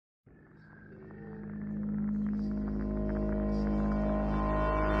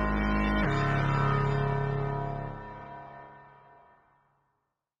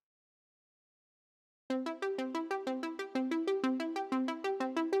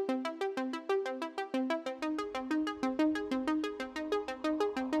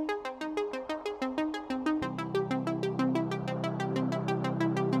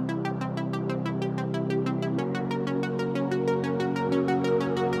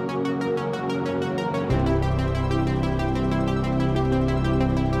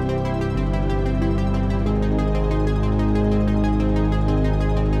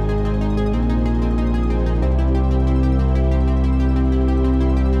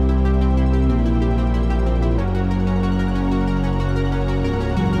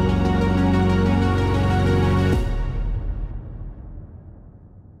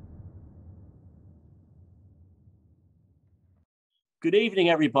Good evening,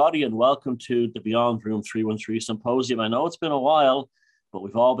 everybody, and welcome to the Beyond Room 313 Symposium. I know it's been a while, but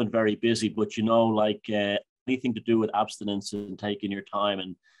we've all been very busy. But anything to do with abstinence and taking your time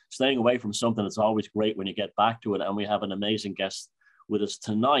and staying away from something, it's always great when you get back to it. And we have an amazing guest with us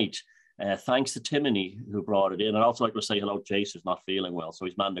tonight. Thanks to Timoney, who brought it in. I'd also like to say hello, Jason, who's not feeling well, so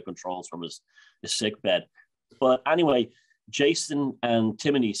he's manned the controls from his sick bed. But anyway, Jason and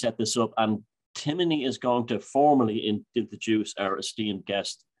Timoney set this up, and Timoney is going to formally introduce our esteemed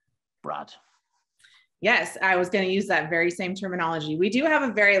guest, Brad. Yes, I was going to use that very same terminology. We do have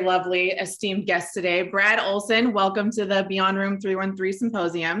a very lovely esteemed guest today, Brad Olsen. Welcome to the Beyond Room 313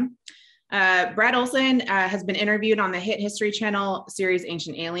 Symposium. Brad Olsen has been interviewed on the hit History Channel series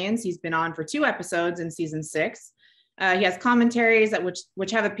Ancient Aliens. He's been on for 2 episodes in season 6. He has commentaries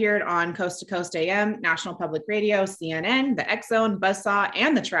which have appeared on Coast to Coast AM, National Public Radio, CNN, the X Zone, Buzzsaw,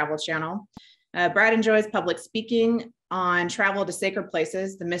 and the Travel Channel. Brad enjoys public speaking on travel to sacred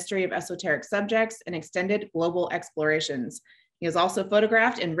places, the mystery of esoteric subjects, and extended global explorations. He has also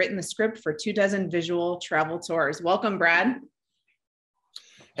photographed and written the script for 24 visual travel tours. Welcome, Brad.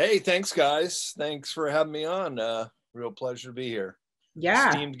 Hey, thanks, guys. Thanks for having me on. Real pleasure to be here. Yeah.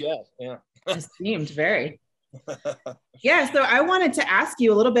 Esteemed guest. Yeah. Esteemed, very. Yeah, so I wanted to ask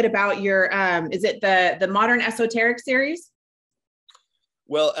you a little bit about your, is it the Modern Esoteric series?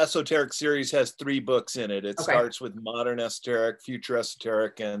 Well, Esoteric series has 3 books in it. It Okay. starts with Modern Esoteric, Future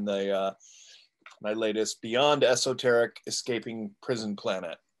Esoteric, and my latest Beyond Esoteric, Escaping Prison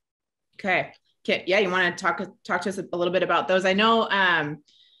Planet. Okay. Yeah, you want to talk to us a little bit about those? I know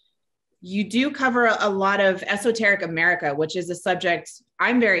you do cover a lot of esoteric America, which is a subject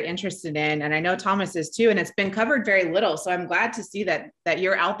I'm very interested in, and I know Thomas is too, and it's been covered very little. So I'm glad to see that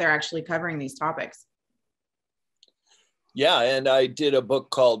you're out there actually covering these topics. Yeah, and I did a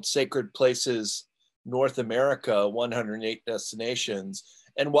book called Sacred Places North America, 108 Destinations.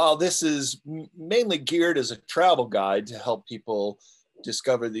 And while this is mainly geared as a travel guide to help people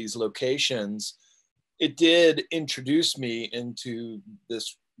discover these locations, it did introduce me into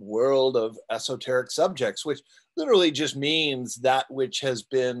this world of esoteric subjects, which literally just means that which has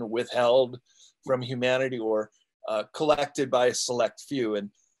been withheld from humanity or collected by a select few. And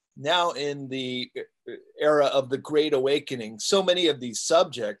now in the era of the Great Awakening, so many of these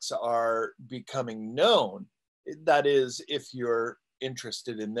subjects are becoming known. That is, if you're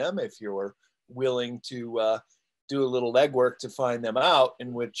interested in them, if you're willing to do a little legwork to find them out,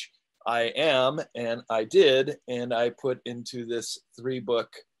 in which I am, and I did, and I put into this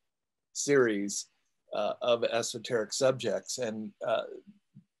 3-book series of esoteric subjects, and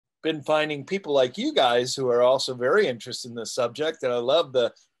been finding people like you guys who are also very interested in this subject. And I love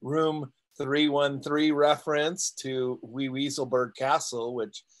the Room 313 reference to Wee Weaselberg Castle,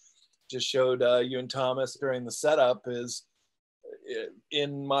 which just showed you and Thomas during the setup, is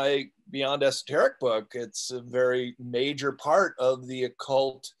in my Beyond Esoteric book. It's a very major part of the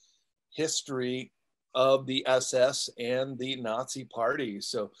occult history of the SS and the Nazi Party.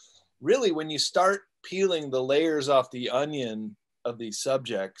 So really, when you start peeling the layers off the onion of these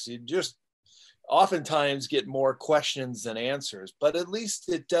subjects, you just oftentimes get more questions than answers, but at least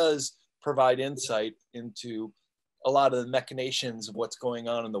it does provide insight into a lot of the machinations of what's going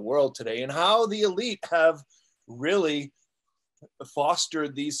on in the world today and how the elite have really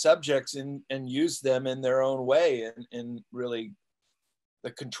fostered these subjects and used them in their own way, and really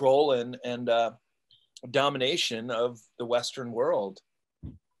the control and domination of the Western world.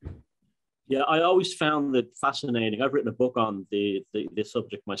 Yeah, I always found it fascinating. I've written a book on the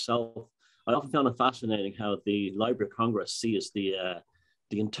subject myself. I often found it fascinating how the Library of Congress sees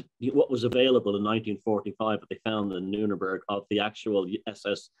what was available in 1945 that they found in Nuremberg of the actual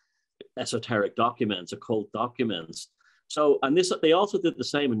SS esoteric documents, occult documents. So, and they also did the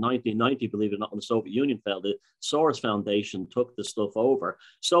same in 1990, believe it or not, when the Soviet Union fell. The Soros Foundation took the stuff over.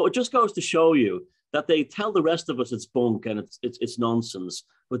 So it just goes to show you that they tell the rest of us it's bunk and it's nonsense,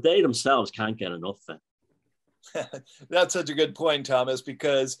 but they themselves can't get enough of it. That's such a good point, Thomas,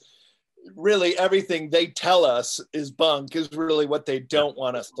 because really everything they tell us is bunk is really what they don't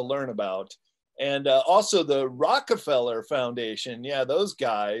want us to learn about. And also the Rockefeller Foundation, yeah, those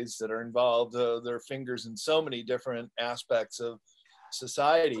guys that are involved, their fingers in so many different aspects of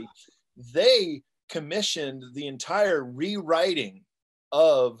society, they commissioned the entire rewriting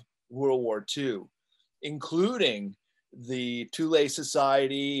of World War II, including the Thule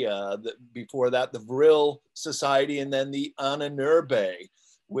Society, before that, the Vril Society, and then the Ahnenerbe,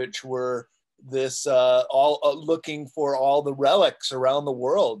 which were this all looking for all the relics around the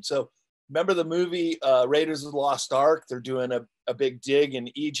world. So remember the movie Raiders of the Lost Ark? They're doing a big dig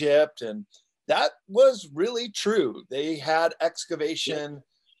in Egypt, and that was really true. They had excavation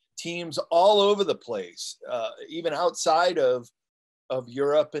teams all over the place, even outside of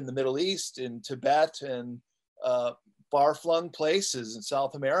Europe and the Middle East, in Tibet and far-flung places in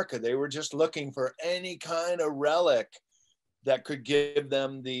South America. They were just looking for any kind of relic that could give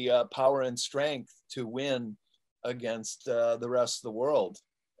them the power and strength to win against the rest of the world.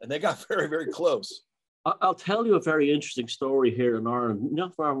 And they got very, very close. I'll tell you a very interesting story here in Ireland,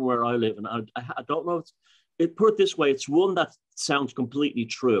 not far from where I live. And I don't know, put it this way, it's one that sounds completely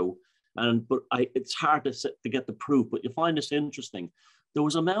true. But it's hard to get the proof, but you find this interesting. There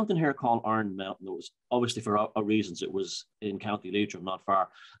was a mountain here called Iron Mountain. It was obviously for reasons, it was in County Leitrim, not far,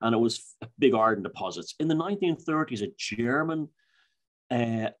 and it was big iron deposits. In the 1930s, a German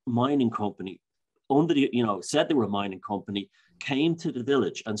mining company, said they were a mining company, came to the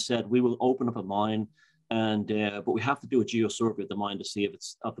village and said, we will open up a mine, and but we have to do a geosurvey of the mine to see if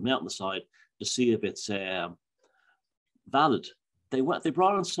it's up the mountainside, to see if it's valid. They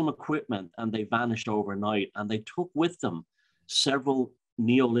brought in some equipment and they vanished overnight, and they took with them several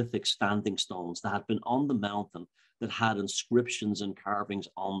Neolithic standing stones that had been on the mountain that had inscriptions and carvings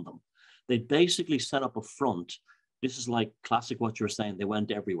on them. They basically set up a front. This is like classic what you're saying. They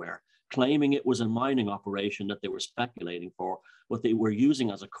went everywhere, claiming it was a mining operation that they were speculating for, but they were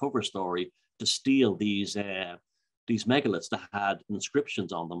using as a cover story to steal these megaliths that had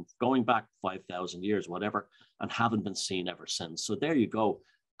inscriptions on them going back 5,000 years, whatever, and haven't been seen ever since. So there you go.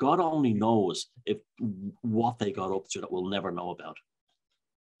 God only knows what they got up to that we'll never know about.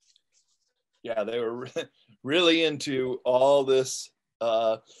 Yeah, they were really into all this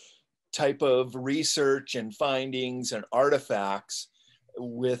type of research and findings and artifacts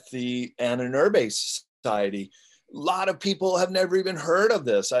with the Anarnerbe Society. A lot of people have never even heard of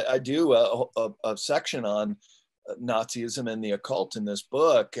this. I do a section on Nazism and the occult in this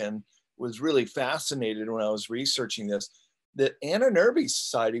book, and was really fascinated when I was researching this. The Anarnerbe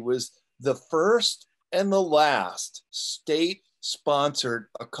Society was the first and the last state-sponsored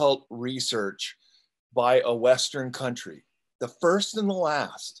occult research by a Western country. The first and the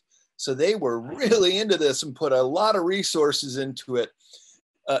last. So they were really into this and put a lot of resources into it.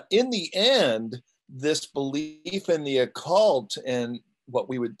 In the end, this belief in the occult and what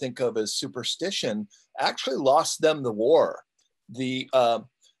we would think of as superstition actually lost them the war. The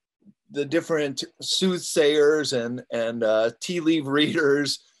different soothsayers and tea leaf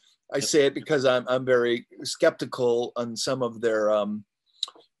readers, I say it because I'm very skeptical on some of their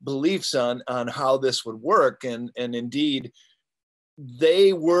beliefs on how this would work. And indeed,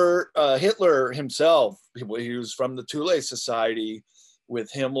 they were Hitler himself. He was from the Thule Society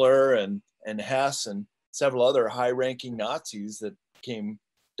with Himmler and Hess and several other high-ranking Nazis that became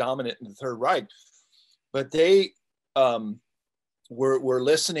dominant in the Third Reich. But they were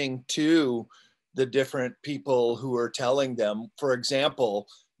listening to the different people who were telling them, for example,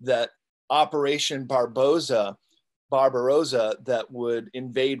 that Operation Barbarossa that would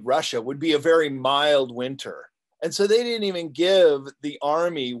invade Russia would be a very mild winter. And so they didn't even give the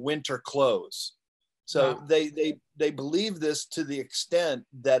army winter clothes. So wow. They believed this to the extent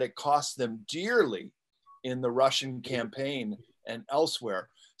that it cost them dearly in the Russian campaign and elsewhere.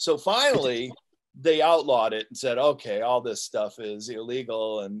 So finally, they outlawed it and said, okay, all this stuff is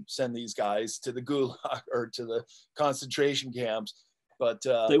illegal and send these guys to the gulag or to the concentration camps. But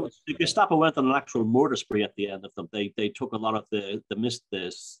the Gestapo went on an actual murder spree at the end of them. They took a lot of the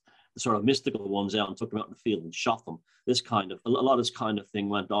sort of mystical ones out and took them out in the field and shot them. A lot of this kind of thing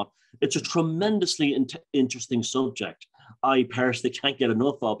went on. It's a tremendously interesting subject. I personally can't get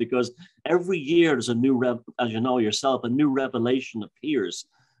enough of, because every year there's a new, as you know yourself, a new revelation appears.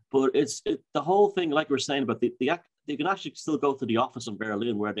 But the whole thing, like we were saying about you can actually still go to the office in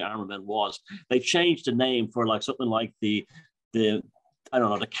Berlin where the armament was. They changed the name for like something like the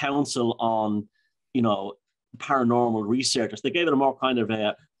Council on, Paranormal Researchers. They gave it a more kind of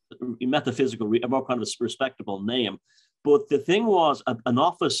a metaphysical, a more kind of a respectable name. But the thing was, an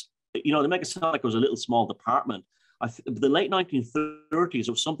office, they make it sound like it was a little small department. The late 1930s, it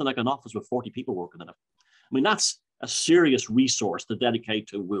was something like an office with 40 people working in it. I mean, that's a serious resource to dedicate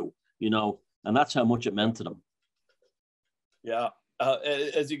to Wu, and that's how much it meant to them. Yeah.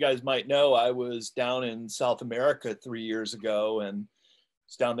 As you guys might know, I was down in South America 3 years ago and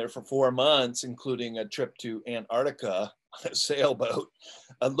was down there for 4 months, including a trip to Antarctica on a sailboat,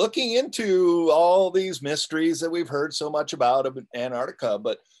 looking into all these mysteries that we've heard so much about Antarctica.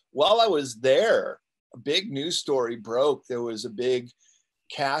 But while I was there, a big news story broke. There was a big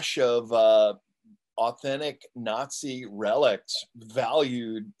cache of authentic Nazi relics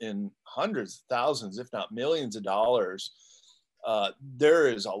valued in hundreds of thousands, if not millions of dollars, there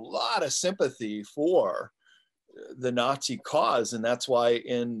is a lot of sympathy for the Nazi cause. And that's why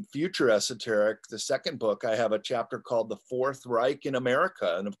in future Esoteric, the second book, I have a chapter called The Fourth Reich in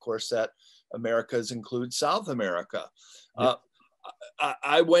America. And of course, that Americas includes South America. Yep.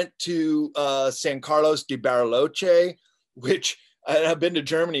 I went to San Carlos de Bariloche, which I've been to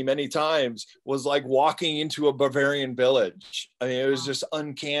Germany many times, was like walking into a Bavarian village. I mean, it was just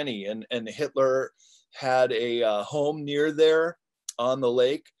uncanny. And Hitler had a home near there on the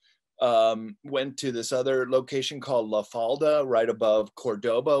lake. Went to this other location called La Falda, right above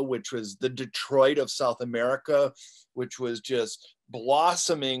Cordoba, which was the Detroit of South America, which was just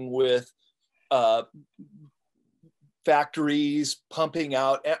blossoming with factories pumping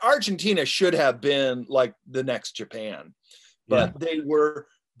out. And Argentina should have been like the next Japan, but they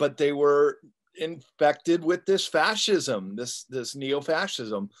were infected with this fascism, this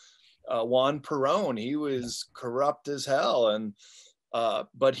neo-fascism. Juan Perón, he was corrupt as hell, and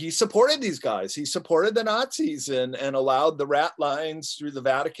but he supported these guys. He supported the Nazis and allowed the rat lines through the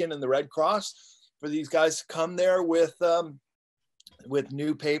Vatican and the Red Cross for these guys to come there with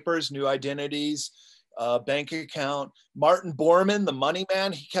new papers, new identities, bank account. Martin Bormann, the money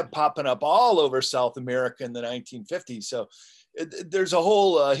man, he kept popping up all over South America in the 1950s. So there's a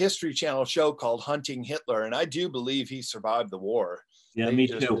whole History Channel show called Hunting Hitler, and I do believe he survived the war. Yeah, they me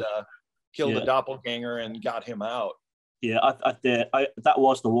just, too. Killed a doppelganger and got him out. Yeah, that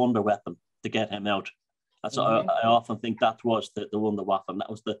was the wonder weapon to get him out. That's I often think that was the wonder weapon. That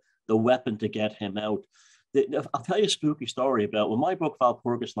was the weapon to get him out. I'll tell you a spooky story about when my book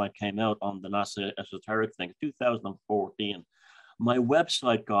Valpurgis Night came out on the NASA Esoteric thing, 2014. My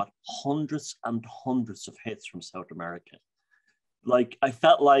website got hundreds and hundreds of hits from South America. Like I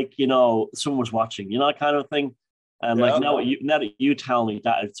felt like someone was watching, that kind of thing. And like now that you tell me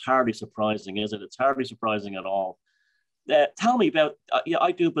that, it's hardly surprising, is it? It's hardly surprising at all. Tell me about.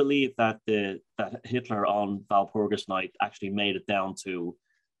 I do believe that that Hitler on Valpurgis Night actually made it down to,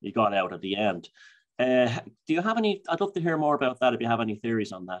 he got out at the end. Do you have any? I'd love to hear more about that if you have any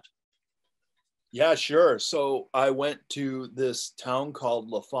theories on that. Yeah, sure. So I went to this town called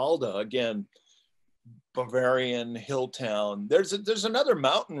La Falda, again, Bavarian hill town. There's another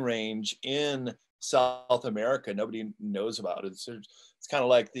mountain range in South America nobody knows about. It's kind of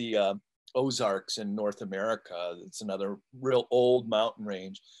like the Ozarks in North America. It's another real old mountain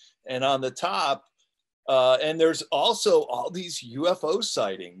range. And on the top, and there's also all these UFO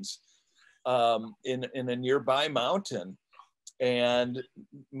sightings in a nearby mountain. And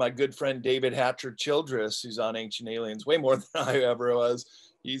my good friend David Hatcher Childress, who's on Ancient Aliens way more than I ever was,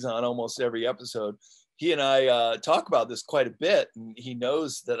 he's on almost every episode. He and I talk about this quite a bit, and he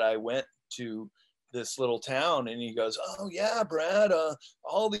knows that I went to this little town, and he goes, "Oh yeah, Brad,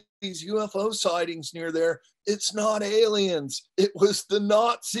 all these UFO sightings near there, it's not aliens, it was the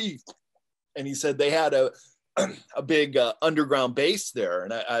Nazis." And he said they had a big underground base there,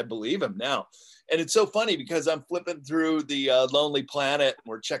 and I believe him now. And it's so funny because I'm flipping through the Lonely Planet, and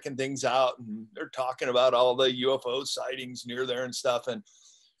we're checking things out, and they're talking about all the UFO sightings near there and stuff. And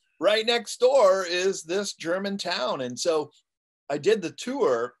right next door is this German town. And so I did the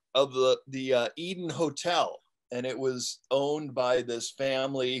tour of the Eden Hotel, and it was owned by this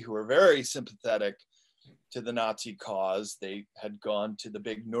family who were very sympathetic to the Nazi cause. They had gone to the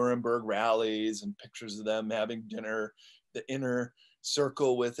big Nuremberg rallies and pictures of them having dinner, the inner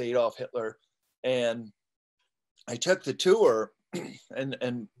circle with Adolf Hitler. And I took the tour,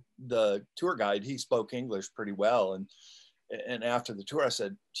 and the tour guide, he spoke English pretty well. And after the tour, I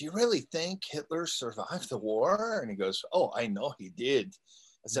said, "Do you really think Hitler survived the war?" And he goes, "Oh, I know he did."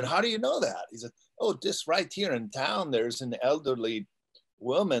 I said, "How do you know that?" He said, "Oh, just right here in town, there's an elderly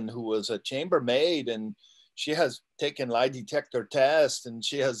woman who was a chambermaid, and she has taken lie detector test, and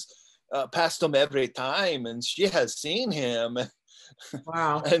she has passed him every time, and she has seen him."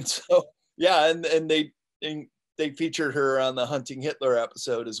 Wow. And so, yeah, and they featured her on the Hunting Hitler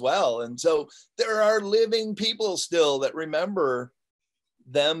episode as well. And so there are living people still that remember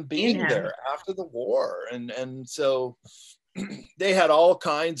them being there after the war. And so they had all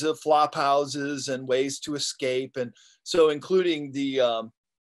kinds of flop houses and ways to escape. And so including the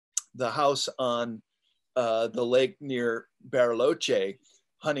house on the lake near Bariloche,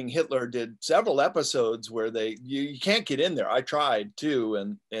 Hunting Hitler did several episodes where you can't get in there. I tried too,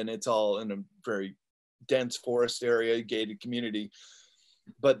 and it's all in a very dense forest area, gated community.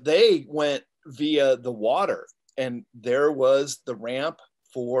 But they went via the water, and there was the ramp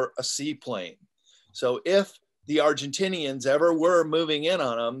for a seaplane. So if the Argentinians ever were moving in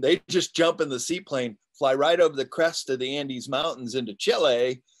on them, they just jump in the seaplane, fly right over the crest of the Andes Mountains into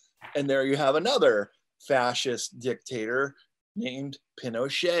Chile, and there you have another fascist dictator named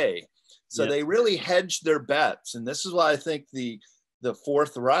Pinochet. So Yeah. they really hedged their bets. And this is why I think the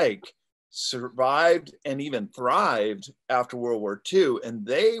Fourth Reich survived and even thrived after World War II. And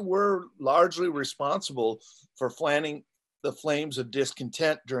they were largely responsible for fanning the flames of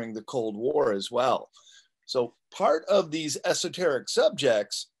discontent during the Cold War as well. So part of these esoteric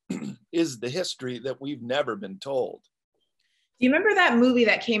subjects is the history that we've never been told. Do you remember that movie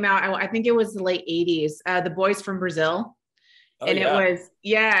that came out? I think it was the late 80s, The Boys from Brazil. Oh, and yeah. it was,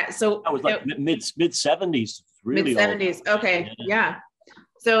 yeah. So that was like mid 70s, really mid 70s. old. Okay. Yeah.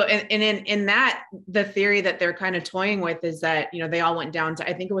 So, and in that, the theory that they're kind of toying with is that, you know, they all went down to,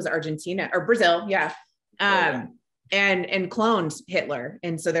 I think it was Argentina or Brazil. Yeah. And cloned Hitler.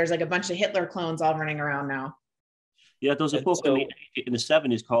 And so there's like a bunch of Hitler clones all running around now. Yeah, there was a book in the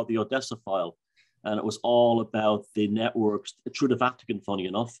 70s called The Odessa File, and it was all about the networks through the Vatican, funny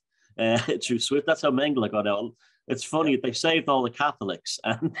enough, through Swift. That's how Mengele got out. It's funny, they saved all the Catholics.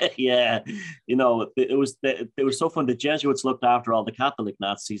 And yeah, you know, it was so fun. The Jesuits looked after all the Catholic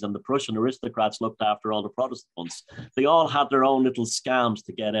Nazis and the Prussian aristocrats looked after all the Protestant ones. They all had their own little scams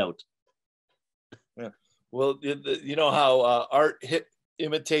to get out. Yeah. Well, you know how art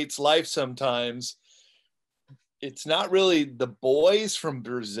imitates life sometimes. It's not really the boys from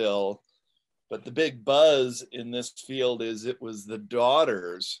Brazil, but the big buzz in this field is it was the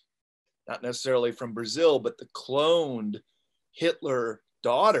daughters, not necessarily from Brazil, but the cloned Hitler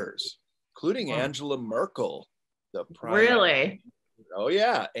daughters, including Angela Merkel, the prime Really? minister. Oh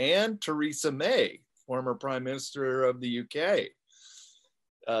yeah, and Theresa May, former prime minister of the UK.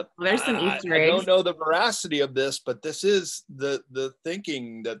 There's some Easter eggs. I don't know the veracity of this, but this is the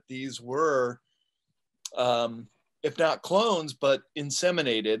thinking that these were, if not clones, but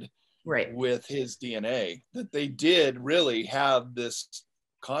inseminated with his DNA, that they did really have this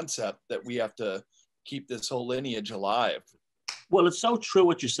concept that we have to keep this whole lineage alive. Well, it's so true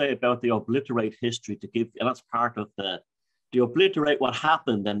what you say about the obliterate history to give, and that's part of the obliterate what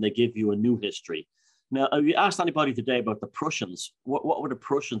happened, and they give you a new history. Now, if you asked anybody today about the Prussians, what were the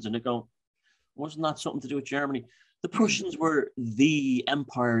Prussians? And they go, wasn't that something to do with Germany? The Prussians were the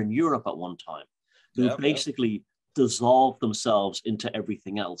empire in Europe at one time, who basically dissolved themselves into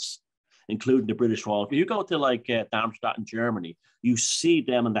everything else, including the British Royal. If you go to like Darmstadt in Germany, you see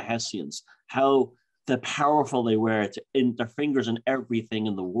them and the Hessians, how the powerful they were in their fingers in everything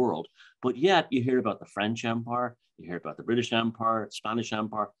in the world. But yet you hear about the French Empire, you hear about the British Empire, Spanish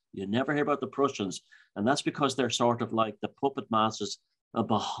Empire, you never hear about the Prussians. And that's because they're sort of like the puppet masters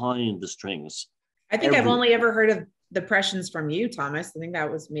behind the strings. I think I've only ever heard of the Prussians from you, Thomas. I think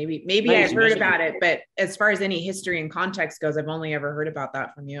that was maybe I've heard about it, but as far as any history and context goes, I've only ever heard about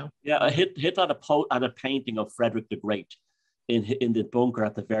that from you. Yeah, I hit at a painting of Frederick the Great in the bunker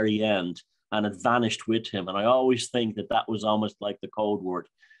at the very end, and it vanished with him. And I always think that was almost like the code word,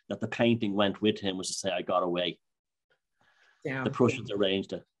 that the painting went with him, was to say, I got away. Yeah. The Prussians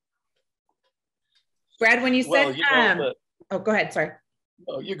arranged it. Brad, when you said, oh, go ahead. Sorry.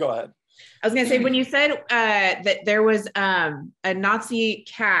 Oh, you go ahead. I was going to say, when you said that there was a Nazi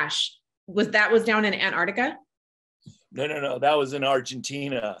cache, was down in Antarctica? No. That was in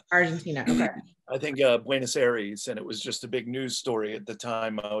Argentina. Argentina. Okay. I think Buenos Aires, and it was just a big news story at the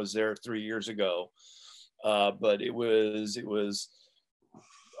time. I was there 3 years ago, but it was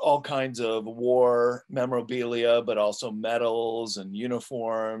all kinds of war memorabilia, but also medals and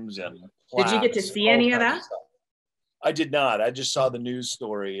uniforms and plaques. Did you get to see any of that? I did not. I just saw the news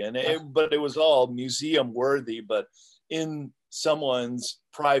story, but it was all museum worthy, but in someone's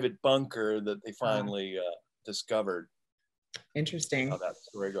private bunker that they finally discovered. Interesting. How that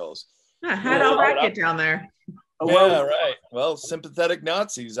story goes. How did all that get down there? Yeah, right. Well, sympathetic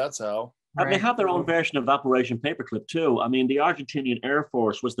Nazis, that's how. And they have their own version of Operation Paperclip too. I mean, the Argentinian Air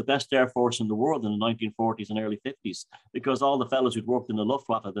Force was the best air force in the world in the 1940s and early 50s, because all the fellows who'd worked in the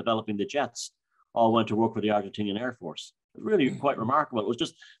Luftwaffe developing the jets all went to work for the Argentinian Air Force. It was really quite remarkable. It was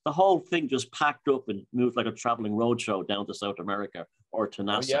just, the whole thing just packed up and moved like a traveling roadshow down to South America or to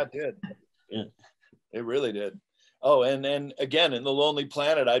NASA. Oh, yeah, it did. Yeah. It really did. Oh, and then again, in The Lonely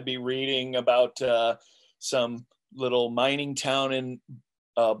Planet, I'd be reading about some little mining town in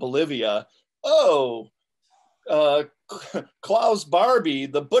Bolivia. Oh, Klaus Barbie,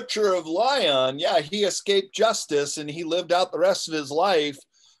 the butcher of Lyon. Yeah, he escaped justice and he lived out the rest of his life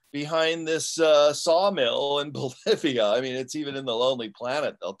behind this sawmill in Bolivia. I mean, it's even in The Lonely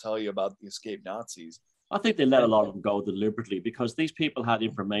Planet, they'll tell you about the escaped Nazis. I think they let a lot of them go deliberately because these people had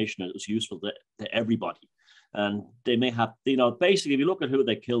information that was useful to everybody. And they may have, basically, if you look at who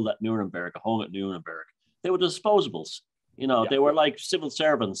they killed at Nuremberg, home at Nuremberg, they were disposables. They were like civil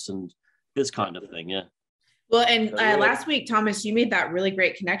servants and this kind of thing, yeah. Well, and last week, Thomas, you made that really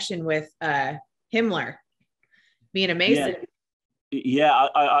great connection with Himmler being a Mason. Yeah,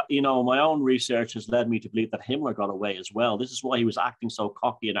 you know, my own research has led me to believe that Himmler got away as well. This is why he was acting so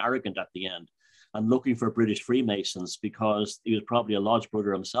cocky and arrogant at the end and looking for British Freemasons, because he was probably a lodge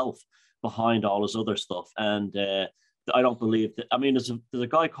brother himself behind all his other stuff. And I don't believe that. I mean, there's a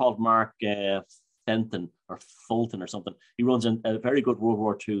guy called Mark Fenton or Fulton or something. He runs a very good World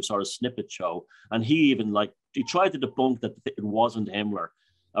War II sort of snippet show. And he even he tried to debunk that it wasn't Himmler,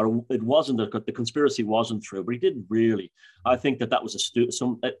 or it wasn't the conspiracy wasn't true, but he didn't really. I think that was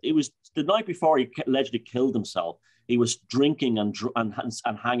it was the night before he allegedly killed himself. He was drinking and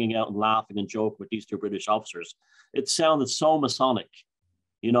hanging out and laughing and joking with these two British officers. It sounded so Masonic,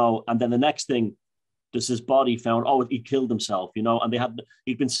 you know. And then the next thing, there's his body found. Oh, he killed himself, you know. And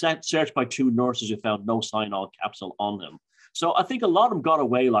he'd been searched by two nurses who found no cyanide capsule on him. So I think a lot of them got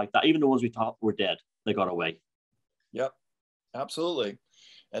away like that. Even the ones we thought were dead, they got away. Yep, absolutely.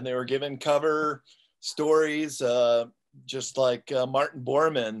 And they were given cover stories, just like Martin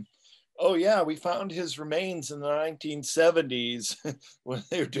Bormann. Oh yeah, we found his remains in the 1970s when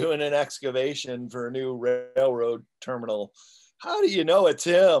they were doing an excavation for a new railroad terminal. How do you know it's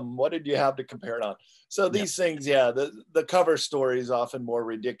him? What did you have to compare it on? So these things, the cover story is often more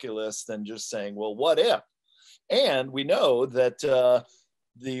ridiculous than just saying, well, what if? And we know that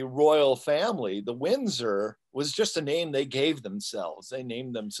the royal family, the Windsor, was just a name they gave themselves. They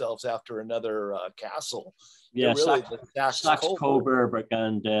named themselves after another castle. Yeah, really Saxe-Coburg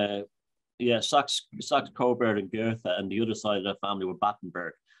and Saxe-Coburg and Goethe, and the other side of the family were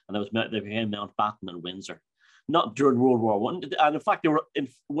Battenberg, and they became Mountbatten and Windsor. Not during World War One, and in fact,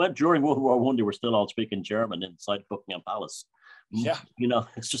 during World War One, they were still all speaking German inside Buckingham Palace. Yeah, you know,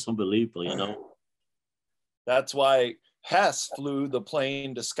 it's just unbelievable. You know, that's why Hess flew the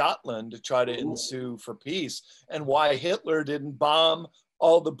plane to Scotland to try to ensue for peace, and why Hitler didn't bomb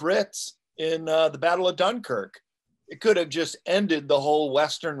all the Brits in the Battle of Dunkirk. It could have just ended the whole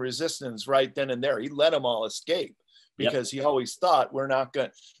Western resistance right then and there. He let them all escape because he always thought, we're not going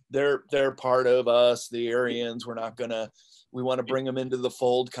to, they're part of us, the Aryans, we want to bring them into the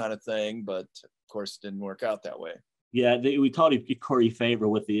fold kind of thing. But of course, it didn't work out that way. Yeah, we thought he'd curry favor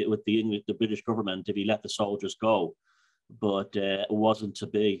with the British government if he let the soldiers go. But it wasn't to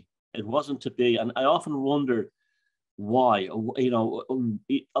be. It wasn't to be. And I often wondered why. You know,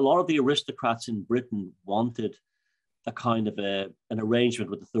 a lot of the aristocrats in Britain wanted a kind of an arrangement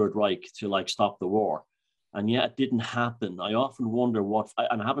with the Third Reich to stop the war. And yet it didn't happen. I often wonder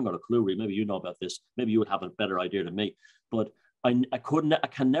and I haven't got a clue, really. Maybe you know about this. Maybe you would have a better idea than me. But I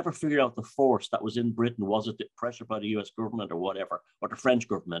can never figure out the force that was in Britain. Was it the pressure by the US government or whatever, or the French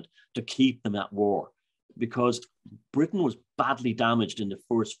government to keep them at war? Because Britain was badly damaged in the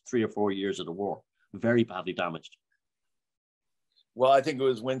first 3 or 4 years of the war, very badly damaged. Well, I think it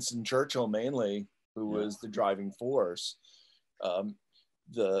was Winston Churchill mainly who was the driving force. Do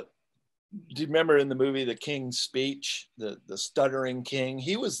you remember in the movie The King's Speech, the stuttering king?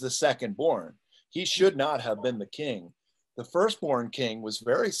 He was the second born. He should not have been the king. The firstborn king was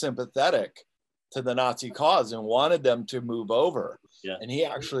very sympathetic to the Nazi cause and wanted them to move over. Yeah. And he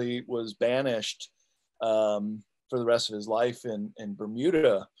actually was banished for the rest of his life in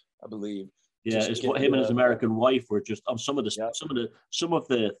Bermuda, I believe. Yeah, him and his American wife were just some of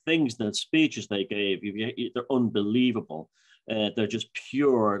the things, the speeches they gave. They're unbelievable. They're just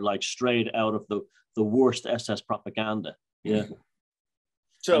pure, straight out of the worst SS propaganda. Yeah.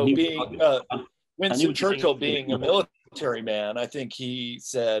 So Winston Churchill being a military man, I think he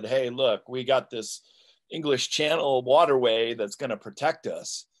said, "Hey, look, we got this English Channel waterway that's going to protect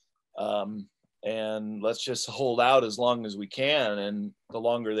us. And let's just hold out as long as we can." And the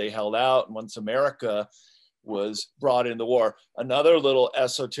longer they held out, and once America was brought into war, another little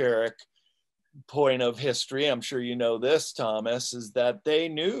esoteric point of history, I'm sure you know this, Thomas, is that they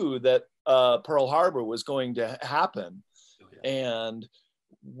knew that Pearl Harbor was going to happen. And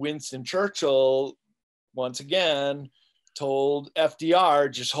Winston Churchill, once again, told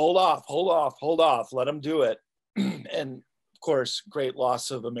FDR, just hold off, let them do it. And of course, great loss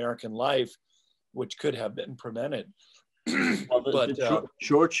of American life, which could have been prevented. Well,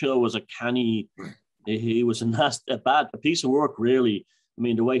 Churchill was a canny, he was a piece of work, really. I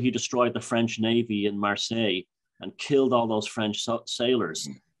mean, the way he destroyed the French Navy in Marseille and killed all those French sailors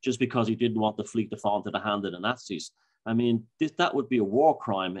just because he didn't want the fleet to fall into the hand of the Nazis. I mean, that would be a war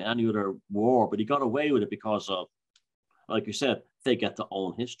crime, any other war, but he got away with it because of, like you said, they get to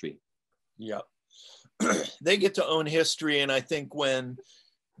own history. Yeah, they get to own history. And I think when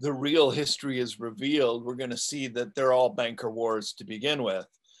the real history is revealed, we're going to see that they're all banker wars to begin with.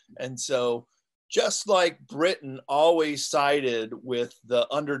 And so just like Britain always sided with the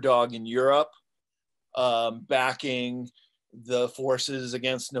underdog in Europe, backing the forces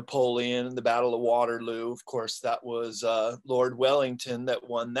against Napoleon in the Battle of Waterloo. Of course, that was Lord Wellington that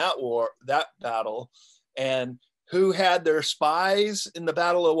won that battle. And who had their spies in the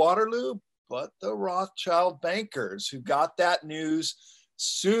Battle of Waterloo? But the Rothschild bankers, who got that news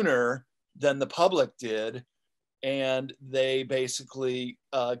sooner than the public did. And they basically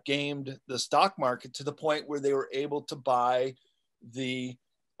gamed the stock market to the point where they were able to buy the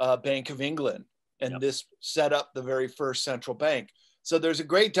Bank of England. And this set up the very first central bank. So there's a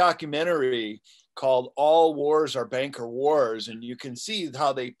great documentary called All Wars Are Banker Wars. And you can see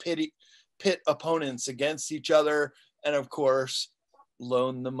how they pit opponents against each other. And of course,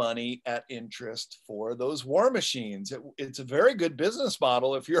 loan the money at interest for those war machines. It's a very good business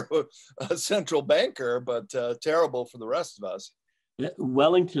model if you're a central banker, but terrible for the rest of us.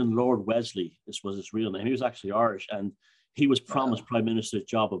 Wellington Lord Wesley, this was his real name. He was actually Irish, and he was promised Prime Minister's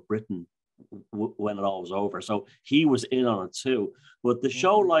job of Britain when it all was over. So he was in on it too. But to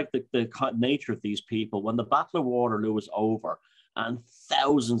show like the nature of these people, when the Battle of Waterloo was over and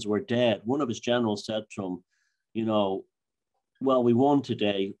thousands were dead, one of his generals said to him, you know, well, we won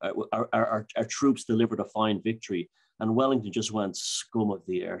today. Our troops delivered a fine victory. And Wellington just went scum of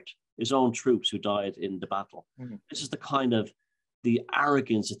the earth. His own troops who died in the battle. This is the kind of the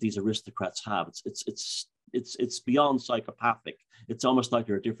arrogance that these aristocrats have. It's beyond psychopathic. It's almost like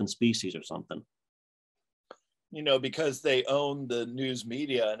they're a different species or something. You know, because they own the news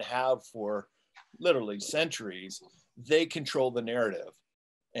media and have for literally centuries, they control the narrative.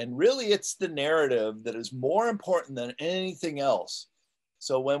 And really, it's the narrative that is more important than anything else.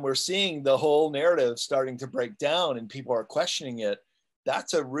 So when we're seeing the whole narrative starting to break down and people are questioning it,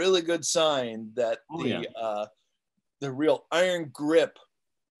 that's a really good sign that the real iron grip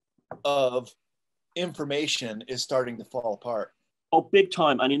of information is starting to fall apart. Oh, big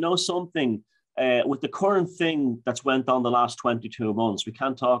time. And you know something, with the current thing that's went on the last 22 months, we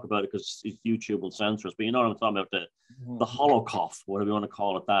can't talk about it because YouTube will censor us, but you know what I'm talking about, the Holocaust, whatever you want to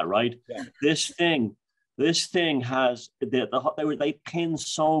call it that, right? Yeah. This thing has, they pin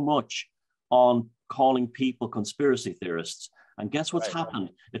so much on calling people conspiracy theorists. And guess what's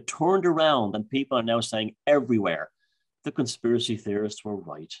happened? It turned around and people are now saying everywhere, the conspiracy theorists were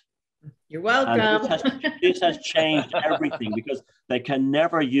right. You're welcome. This has changed everything because they can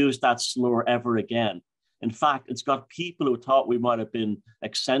never use that slur ever again. In fact, it's got people who thought we might have been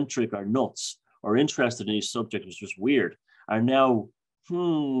eccentric or nuts or interested in these subjects, which was weird, are now,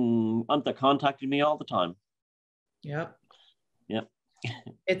 aren't they contacting me all the time? Yep. Yep.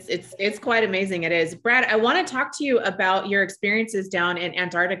 It's quite amazing. It is. Brad, I want to talk to you about your experiences down in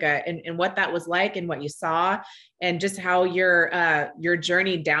Antarctica and what that was like and what you saw and just how your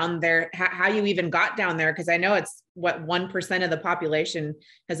journey down there, how you even got down there. Cause I know it's what 1% of the population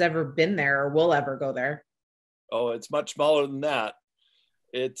has ever been there or will ever go there. Oh, it's much smaller than that.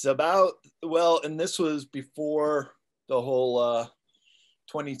 It's about, and this was before the whole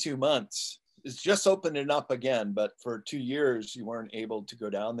 22 months. It's just opening up again, but for 2 years, you weren't able to go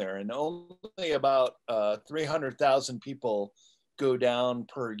down there. And only about 300,000 people go down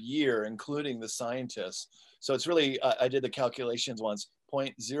per year, including the scientists. So it's really, I did the calculations once,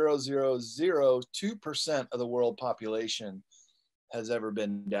 0.0002% of the world population has ever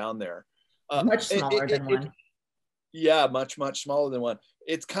been down there. Much smaller than one. Yeah, much, much smaller than one.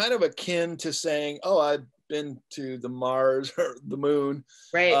 It's kind of akin to saying, oh, I've been to the Mars or the moon,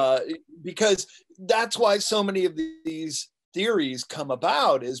 right? Because that's why so many of these theories come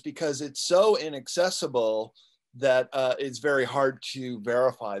about, is because it's so inaccessible that it's very hard to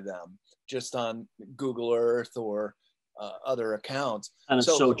verify them just on Google Earth or other accounts. And it's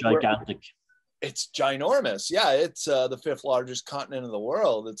so gigantic. It's ginormous. Yeah, it's the 5th largest continent in the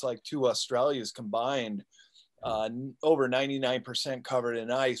world. It's like 2 Australias combined. Over 99% covered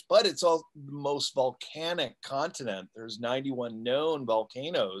in ice, but it's all the most volcanic continent. There's 91 known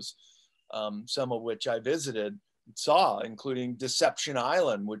volcanoes, some of which I visited and saw, including Deception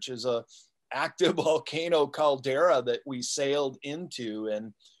Island, which is a active volcano caldera that we sailed into,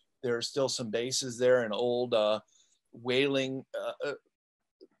 and there are still some bases there and old whaling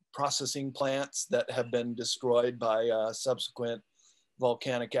processing plants that have been destroyed by subsequent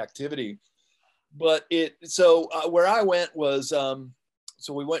volcanic activity. But where I went was, I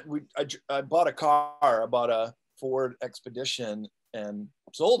bought a car, I bought a Ford Expedition and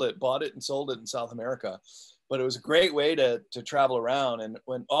bought it and sold it in South America. But it was a great way to travel around, and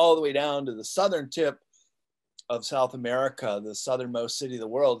went all the way down to the southern tip of South America, the southernmost city of the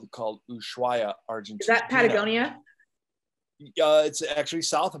world, called Ushuaia, Argentina. Is that Patagonia? It's actually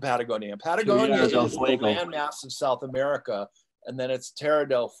south of Patagonia. Patagonia is the landmass of South America, and then it's Terra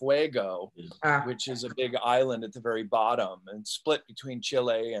del Fuego, which is a big island at the very bottom and split between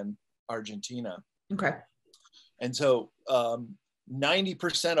Chile and Argentina. Okay. And so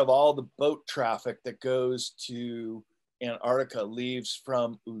 90% of all the boat traffic that goes to Antarctica leaves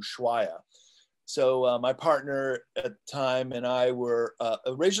from Ushuaia. So my partner at the time and I were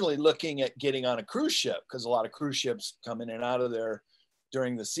originally looking at getting on a cruise ship, because a lot of cruise ships come in and out of there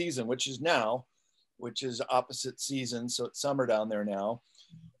during the season, which is opposite season. So it's summer down there now.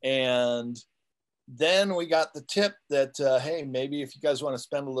 And then we got the tip that, hey, maybe if you guys want to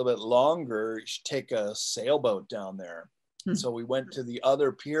spend a little bit longer, you should take a sailboat down there. So we went to the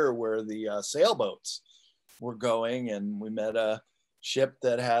other pier where the sailboats were going, and we met a ship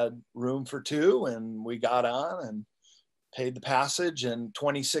that had room for two, and we got on and paid the passage, and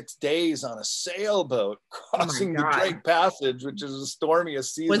 26 days on a sailboat crossing the Drake Passage, which is the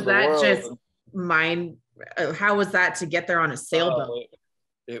stormiest seas of the world. Was that just how was that to get there on a sailboat?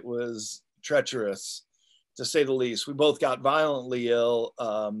 It was treacherous, to say the least. We both got violently ill,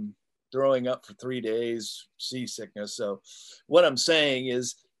 throwing up for 3 days, seasickness. So what I'm saying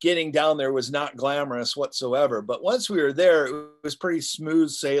is, getting down there was not glamorous whatsoever. But once we were there, it was pretty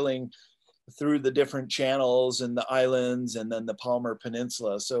smooth sailing through the different channels and the islands, and then the Palmer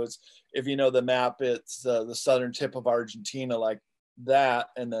Peninsula. So it's, if you know the map, it's the southern tip of Argentina like that,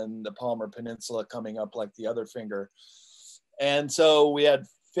 and then the Palmer Peninsula coming up like the other finger. And so we had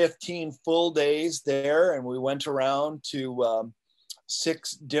 15 full days there, and we went around to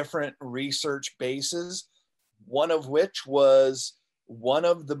 6 different research bases, one of which was one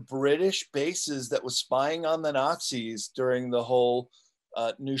of the British bases that was spying on the Nazis during the whole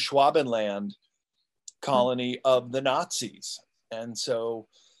New Schwabenland colony of the Nazis. And so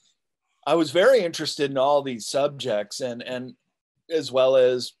I was very interested in all these subjects, and as well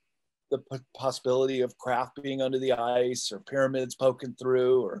as the possibility of craft being under the ice, or pyramids poking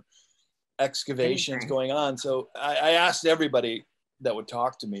through, or excavations going on. So I asked everybody that would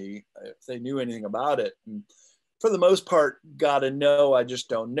talk to me if they knew anything about it. And for the most part, got a no, I just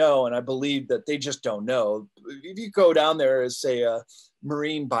don't know. And I believe that they just don't know. If you go down there as, say, a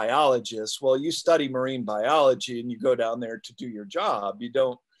marine biologist, well, you study marine biology and you go down there to do your job.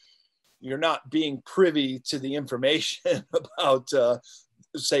 You're not being privy to the information about,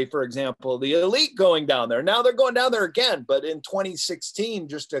 say, for example, the elite going down there. Now they're going down there again. But in 2016,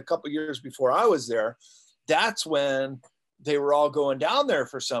 just a couple of years before I was there, that's when they were all going down there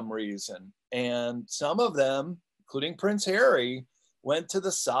for some reason. And some of them, including Prince Harry, went to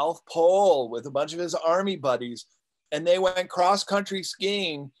the South Pole with a bunch of his army buddies, and they went cross-country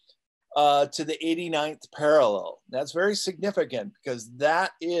skiing to the 89th parallel. That's very significant, because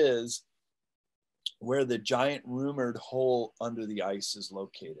that is where the giant rumored hole under the ice is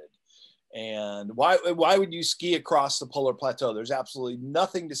located. And why would you ski across the polar plateau? There's absolutely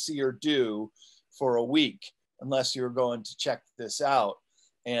nothing to see or do for a week unless you're going to check this out.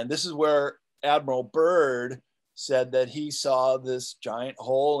 And this is where Admiral Byrd said that he saw this giant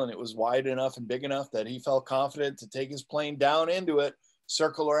hole, and it was wide enough and big enough that he felt confident to take his plane down into it,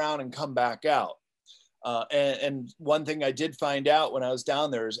 circle around, and come back out. And one thing I did find out when I was down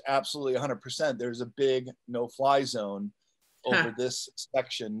there is absolutely 100%, there's a big no-fly zone over this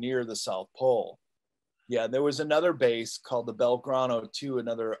section near the South Pole. Yeah, there was another base called the Belgrano 2,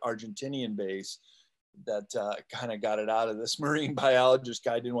 another Argentinian base, that kind of got it out of this marine biologist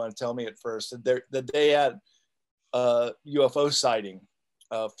guy. Didn't want to tell me at first that they had a UFO sighting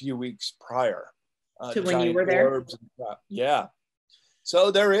a few weeks prior to when you were there. Yeah, so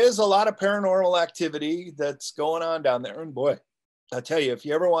there is a lot of paranormal activity that's going on down there. And boy, I tell you, if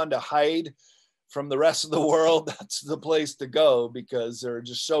you ever wanted to hide from the rest of the world, that's the place to go, because there are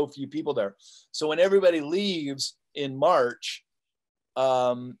just so few people there. So when everybody leaves in March,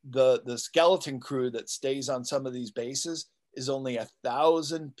 the skeleton crew that stays on some of these bases is only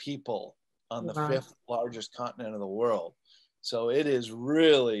 1,000 people on the 5th largest continent of the world. So it is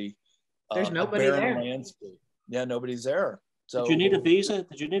really there's nobody there. Landscape. Yeah, nobody's there. So did you need a visa?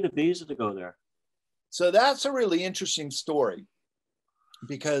 Did you need a visa to go there? So that's a really interesting story,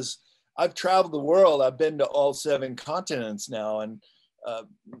 because I've traveled the world. I've been to all 7 continents now, and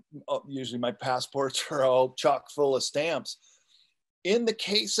usually my passports are all chock full of stamps. In the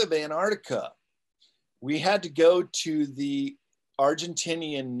case of Antarctica, we had to go to the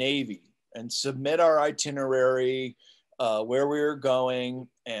Argentinian Navy and submit our itinerary, where we were going.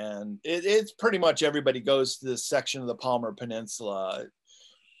 And it's pretty much everybody goes to this section of the Palmer Peninsula.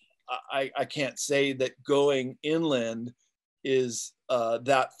 I can't say that going inland is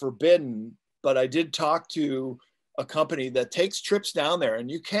that forbidden, but I did talk to a company that takes trips down there,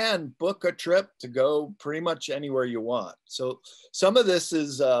 and you can book a trip to go pretty much anywhere you want. So some of this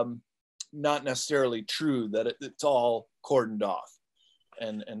is not necessarily true, that it's all cordoned off.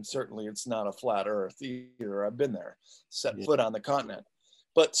 And certainly it's not a flat earth either. I've been there, set foot on the continent.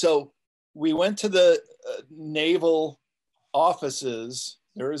 But so we went to the naval offices.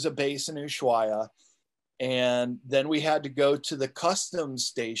 There is a base in Ushuaia. And then we had to go to the customs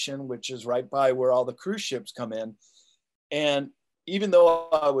station, which is right by where all the cruise ships come in. And even though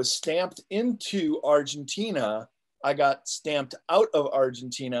I was stamped into Argentina, I got stamped out of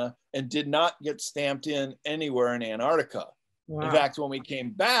Argentina and did not get stamped in anywhere in Antarctica. Wow. In fact, when we came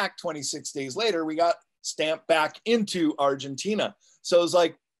back 26 days later, we got stamped back into Argentina. So it was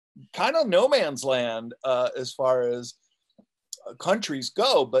like kind of no man's land as far as countries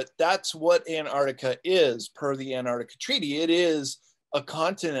go, but that's what Antarctica is per the Antarctica Treaty. It is a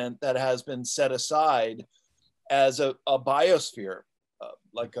continent that has been set aside as a biosphere,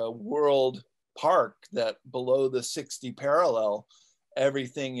 like a world park, that below the 60 parallel,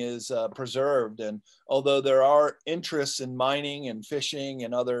 everything is preserved. And although there are interests in mining and fishing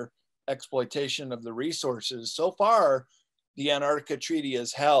and other exploitation of the resources, so far the Antarctica Treaty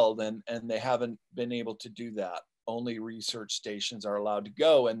is held, and they haven't been able to do that. Only research stations are allowed to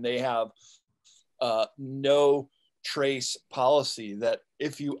go, and they have no trace policy that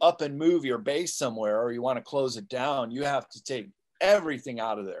if you up and move your base somewhere or you want to close it down, you have to take everything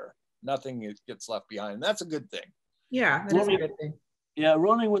out of there. Nothing gets left behind. And that's a good thing. Yeah, that is a good thing. Yeah,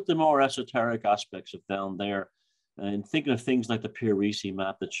 running with the more esoteric aspects of down there and thinking of things like the Pyrrhisi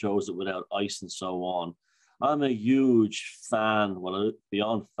map that shows it without ice and so on. I'm a huge fan, well,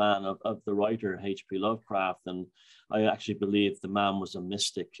 beyond fan of the writer H.P. Lovecraft, and I actually believe the man was a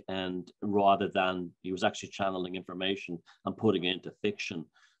mystic, and rather than he was actually channeling information and putting it into fiction.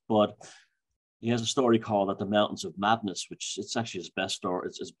 But he has a story called At the Mountains of Madness, which it's actually his best story,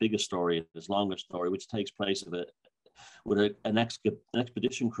 it's his biggest story, his longest story, which takes place with an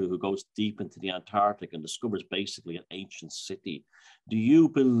expedition crew who goes deep into the Antarctic and discovers basically an ancient city. Do you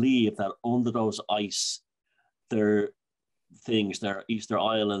believe that under those ice, there are things, there are Easter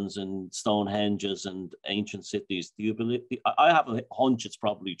Islands and Stonehenges and ancient cities? Do you believe? I have a hunch it's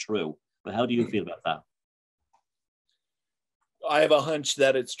probably true, but how do you feel about that? I have a hunch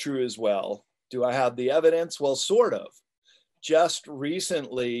that it's true as well. Do I have the evidence? Well, sort of. Just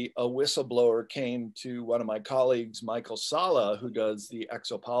recently, a whistleblower came to one of my colleagues, Michael Sala, who does the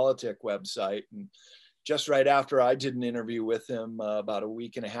Exopolitik website. And just right after I did an interview with him about a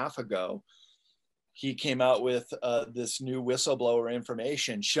week and a half ago, he came out with this new whistleblower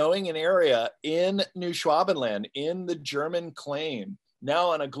information showing an area in New Schwabenland, in the German claim.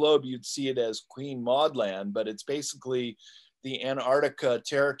 Now on a globe, you'd see it as Queen Maud Land, but it's basically the Antarctica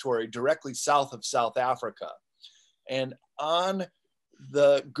territory directly south of South Africa. And on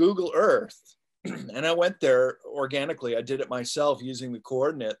the Google Earth, and I went there organically, I did it myself using the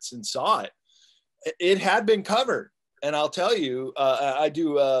coordinates and saw it. It had been covered. And I'll tell you, I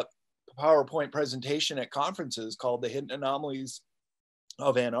do a PowerPoint presentation at conferences called The Hidden Anomalies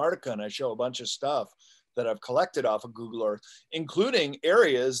of Antarctica, and I show a bunch of stuff that I've collected off of Google Earth, including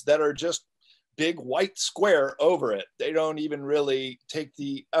areas that are just big white square over it. They don't even really take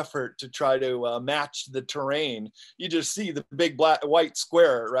the effort to try to match the terrain. You just see the big black white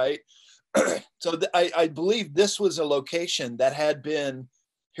square, right? So I believe this was a location that had been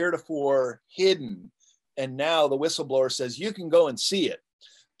heretofore hidden, and now the whistleblower says you can go and see it.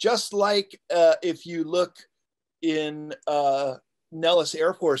 Just like if you look in Nellis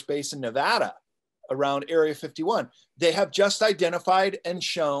Air Force Base in Nevada around Area 51, they have just identified and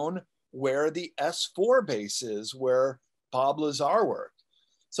shown where the S4 base is, where Bob Lazar worked.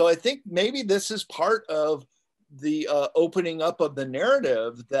 So I think maybe this is part of the opening up of the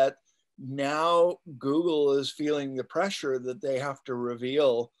narrative, that now Google is feeling the pressure that they have to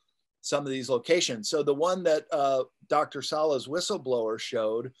reveal some of these locations. So the one that Dr. Sala's whistleblower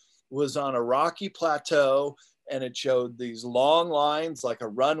showed was on a rocky plateau, and it showed these long lines like a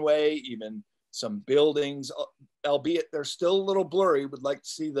runway, even some buildings, albeit they're still a little blurry. Would like to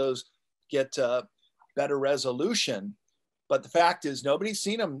see those get better resolution. But the fact is nobody's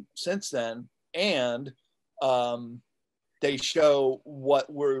seen them since then. And they show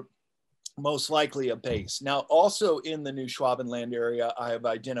what were most likely a base. Now, also in the New Schwabenland area, I have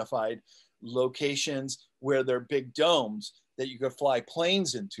identified locations where there are big domes that you could fly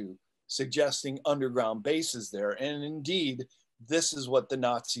planes into, suggesting underground bases there. And indeed, this is what the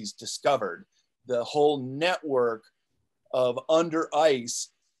Nazis discovered. The whole network of under ice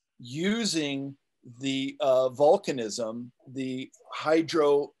using the volcanism, the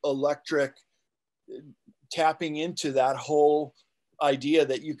hydroelectric tapping into that whole idea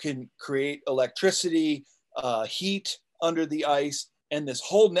that you can create electricity, heat under the ice, and this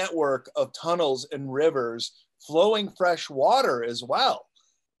whole network of tunnels and rivers flowing fresh water as well,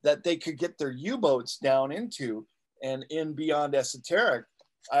 that they could get their U-boats down into. And in Beyond Esoteric,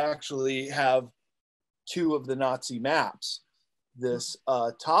 I actually have two of the Nazi maps. This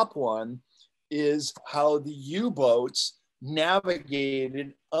top one is how the U-boats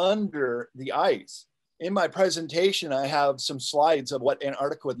navigated under the ice. In my presentation, I have some slides of what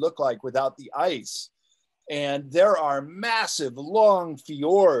Antarctica would look like without the ice. And there are massive long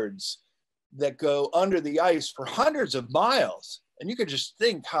fjords that go under the ice for hundreds of miles. And you could just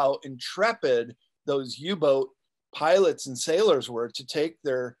think how intrepid those U-boat pilots and sailors were to take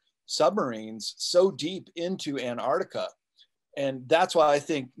their submarines so deep into Antarctica. And that's why I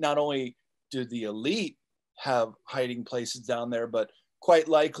think not only do the elite have hiding places down there, but quite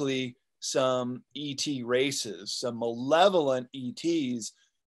likely some ET races, some malevolent ETs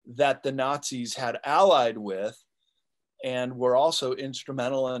that the Nazis had allied with and were also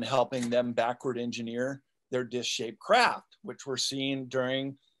instrumental in helping them backward engineer their disc-shaped craft, which were seen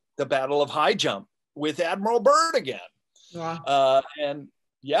during the Battle of High Jump with Admiral Byrd again. Wow. And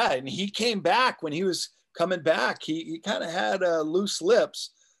he came back. When he was coming back, he kind of had loose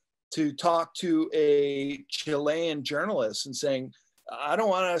lips to talk to a Chilean journalist and saying, I don't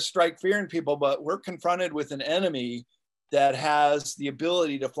want to strike fear in people, but we're confronted with an enemy that has the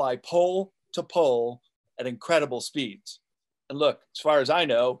ability to fly pole to pole at incredible speeds. And look, as far as I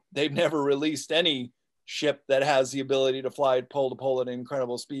know, they've never released any ship that has the ability to fly pole to pole at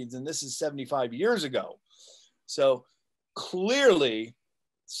incredible speeds. And this is 75 years ago. So clearly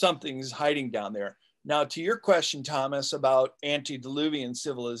something's hiding down there. Now, to your question, Thomas, about antediluvian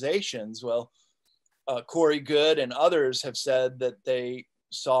civilizations, well, Corey Good and others have said that they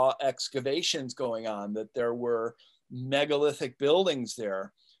saw excavations going on, that there were megalithic buildings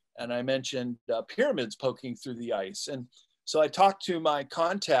there. And I mentioned pyramids poking through the ice. And so I talked to my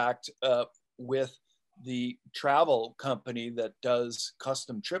contact with the travel company that does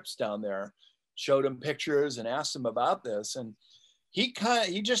custom trips down there, showed him pictures and asked him about this. And he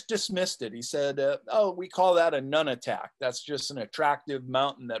just dismissed it. He said, oh, we call that a nun attack. That's just an attractive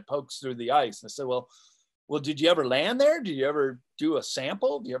mountain that pokes through the ice. And I said, well, did you ever land there? Did you ever do a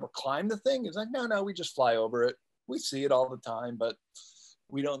sample? Do you ever climb the thing? He's like, no, we just fly over it. We see it all the time, but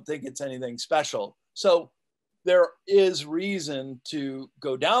we don't think it's anything special. So there is reason to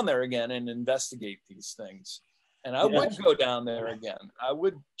go down there again and investigate these things. And I would go down there again. I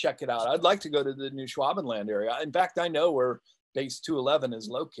would check it out. I'd like to go to the New Schwabenland area. In fact, I know where Base 211 is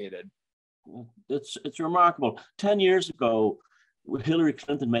located. It's remarkable. 10 years ago, Hillary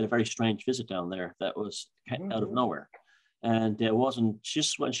Clinton made a very strange visit down there that was out of nowhere. And it wasn't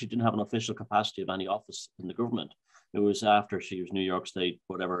just when she didn't have an official capacity of any office in the government. It was after she was New York State,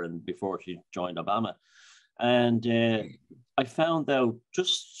 whatever, and before she joined Obama. And I found out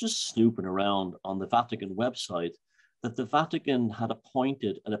just snooping around on the Vatican website that the Vatican had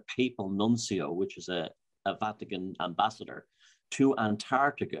appointed a papal nuncio, which is a Vatican ambassador, to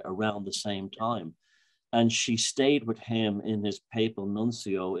Antarctica around the same time. And she stayed with him in his papal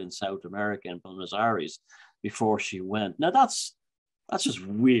nuncio in South America in Buenos Aires before she went. Now that's just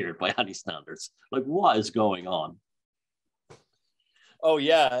weird by any standards. Like, what is going on? Oh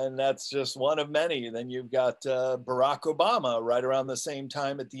yeah, and that's just one of many. Then you've got Barack Obama right around the same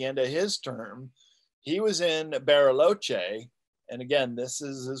time at the end of his term. He was in Bariloche, and again, this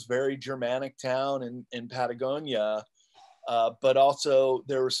is this very Germanic town in Patagonia, but also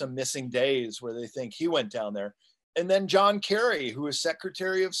there were some missing days where they think he went down there. And then John Kerry, who was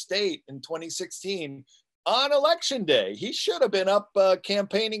Secretary of State in 2016, on election day, he should have been up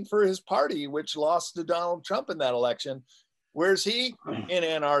campaigning for his party, which lost to Donald Trump in that election. Where's he? In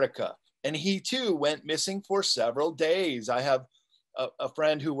Antarctica. And he too went missing for several days. I have a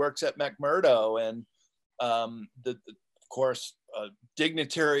friend who works at McMurdo, and of course, a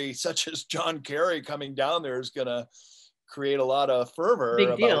dignitary such as John Kerry coming down there is going to create a lot of fervor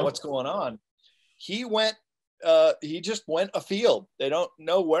about what's going on. He just went afield. They don't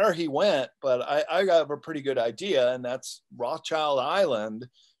know where he went, but I have a pretty good idea, and that's Rothschild Island,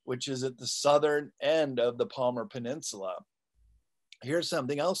 which is at the southern end of the Palmer Peninsula. Here's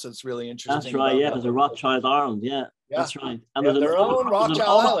something else that's really interesting. That's right, yeah, there's a Rothschild Island, yeah. That's right. And there's their own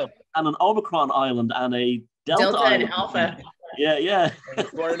Rothschild Island. And an Omicron Island and a Delta Island. And Alpha. Yeah. And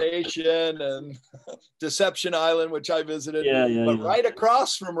Coronation and Deception Island, which I visited. But right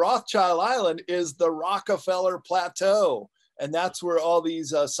across from Rothschild Island is the Rockefeller Plateau. And that's where all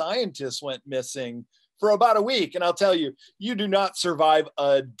these scientists went missing for about a week. And I'll tell you, you do not survive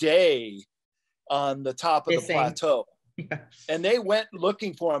a day on the top of the plateau. Yeah. And they went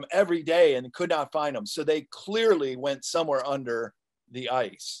looking for them every day and could not find them. So they clearly went somewhere under the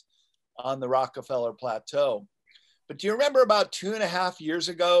ice on the Rockefeller Plateau. But do you remember about 2.5 years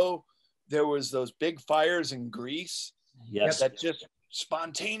ago, there was those big fires in Greece? Yes. That just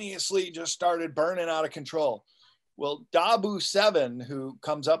spontaneously just started burning out of control. Well, Dabu7, who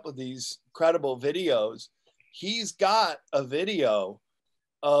comes up with these credible videos, he's got a video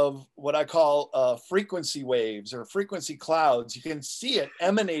of what I call frequency waves or frequency clouds. You can see it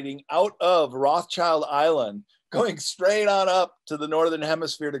emanating out of Rothschild Island, going straight on up to the northern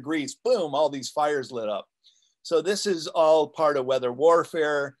hemisphere to Greece. Boom, all these fires lit up. So this is all part of weather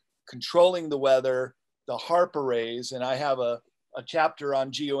warfare, controlling the weather, the HARP arrays. And I have a chapter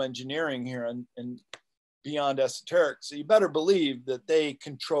on geoengineering here and Beyond Esoteric. So you better believe that they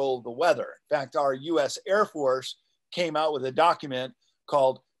control the weather. In fact, our US Air Force came out with a document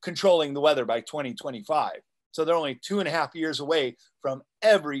called Controlling the Weather by 2025. So they're only 2.5 years away from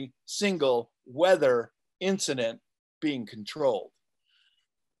every single weather incident being controlled.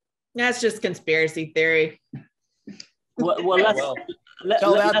 That's just conspiracy theory. Well,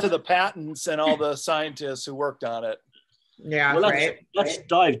 tell that to the patents and all the scientists who worked on it. Yeah, well, right. Let's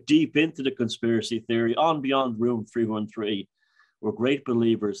dive deep into the conspiracy theory. On Beyond Room 313, we're great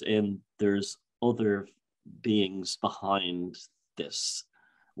believers in there's other beings behind this.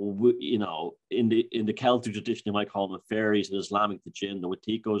 You know, in the Celtic tradition, you might call them fairies, in Islamic, the jinn, the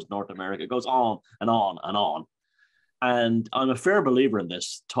Watikos, North America. It goes on and on and on. And I'm a fair believer in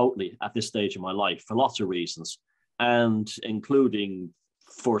this, totally, at this stage of my life, for lots of reasons, and including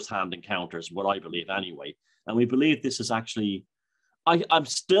first-hand encounters, what I believe anyway. And we believe this is actually, I'm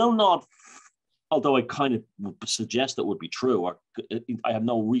still not, although I kind of would suggest that would be true, or I have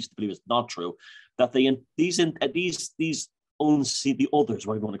no reason to believe it's not true, that these unseen, the others,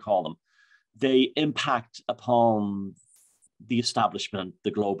 what you want to call them, they impact upon the establishment,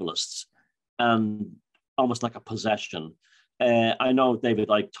 the globalists, and almost like a possession. I know David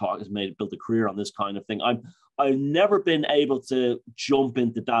Icke has built a career on this kind of thing. I've never been able to jump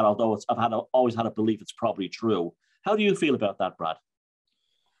into that, although I've always had a belief it's probably true. How do you feel about that, Brad?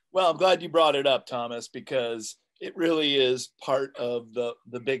 Well, I'm glad you brought it up, Thomas, because it really is part of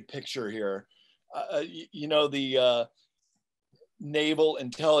the big picture here. You know, the naval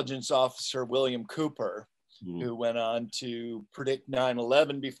intelligence officer, William Cooper, who went on to predict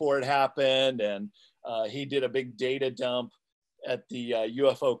 9/11 before it happened. And he did a big data dump at the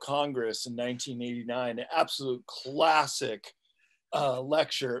UFO Congress in 1989, an absolute classic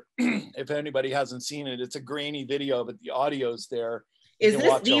lecture. If anybody hasn't seen it, it's a grainy video, but the audio's there. Is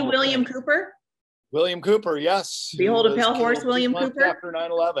this the William Cooper? William Cooper, yes. Behold a pale horse, William Cooper? After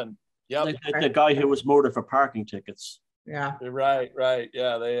 9/11. Yep. The guy who was murdered for parking tickets. Yeah. Right.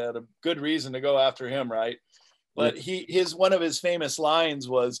 Yeah, they had a good reason to go after him, right? But one of his famous lines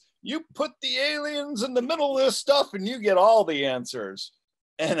was, "You put the aliens in the middle of this stuff and you get all the answers."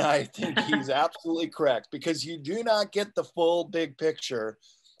 And I think he's absolutely correct, because you do not get the full big picture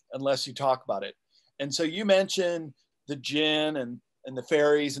unless you talk about it. And so you mentioned the jinn and the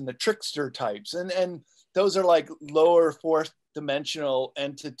fairies and the trickster types. And those are like lower fourth dimensional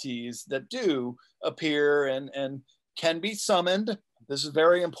entities that do appear and can be summoned. This is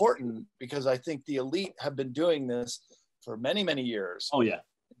very important, because I think the elite have been doing this for many, many years. Oh, yeah.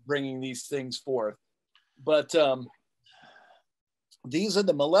 Bringing these things forth. But these are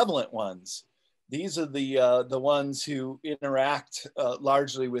the malevolent ones. These are the ones who interact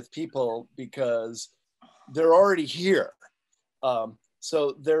largely with people because they're already here.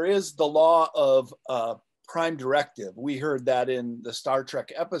 So there is the law of prime directive. We heard that in the Star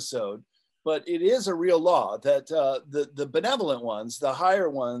Trek episode, but it is a real law that the benevolent ones, the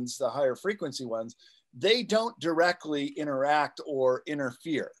higher frequency ones, they don't directly interact or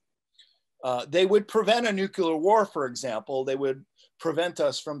interfere. They would prevent a nuclear war, for example. They would prevent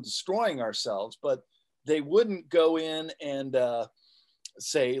us from destroying ourselves, but they wouldn't go in and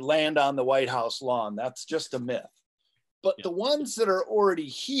say land on the White House lawn. That's just a myth. But the ones that are already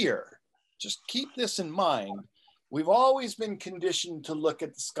here, just keep this in mind. We've always been conditioned to look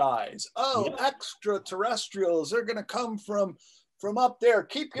at the skies. Oh, extraterrestrials, they're going to come from up there.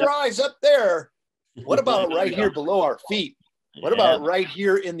 Keep your eyes up there. What about right here below our feet? What about right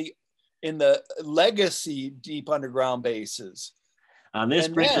here in the legacy deep underground bases? And this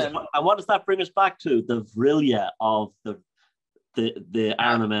brings us, and what does that bring us back to? The Vrilya of the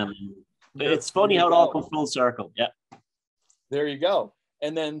armament. It's funny how it all comes full circle. Yeah. There you go.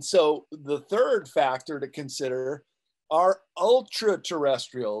 And then, so the third factor to consider are ultra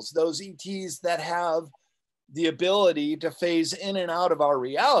terrestrials, those ETs that have the ability to phase in and out of our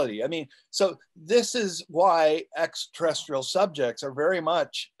reality. I mean, so this is why extraterrestrial subjects are very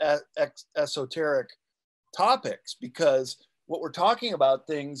much esoteric topics, because what we're talking about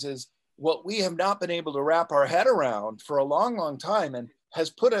things is what we have not been able to wrap our head around for a long, long time, and has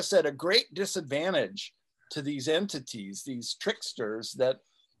put us at a great disadvantage to these entities, these tricksters that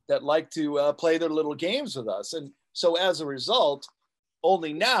like to play their little games with us. And so as a result,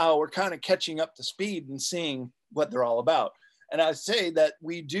 only now we're kind of catching up to speed and seeing what they're all about. And I say that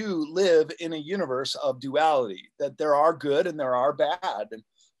we do live in a universe of duality, that there are good and there are bad.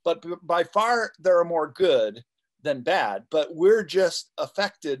 But by far, there are more good than bad. But we're just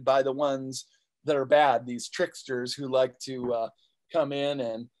affected by the ones that are bad, these tricksters who like to come in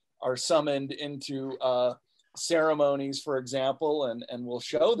and are summoned into ceremonies, for example, and will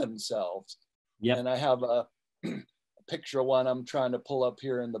show themselves. Yeah. And I have a picture of one I'm trying to pull up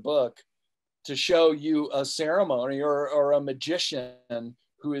here in the book to show you a ceremony or a magician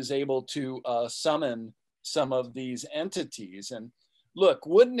who is able to summon some of these entities. And look,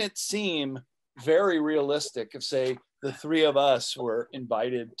 wouldn't it seem very realistic if, say, the three of us were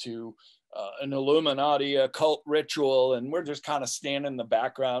invited to an Illuminati occult ritual, and we're just kind of standing in the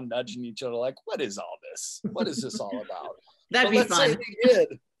background nudging each other like, what is all this? What is this all about? That'd be fun. Say they did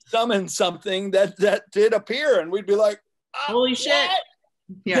summon something that did appear, and we'd be like, holy shit.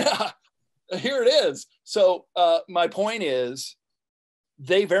 Yeah, here it is. So my point is,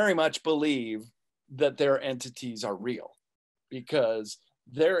 they very much believe that their entities are real because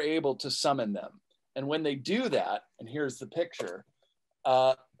they're able to summon them. And when they do that, and here's the picture,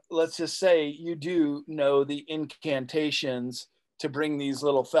 let's just say you do know the incantations to bring these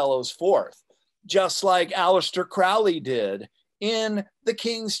little fellows forth, just like Aleister Crowley did in the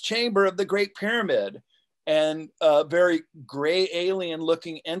King's Chamber of the Great Pyramid. And a very gray alien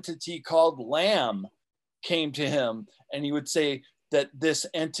looking entity called Lamb came to him, and he would say that this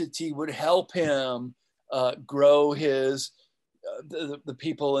entity would help him grow his the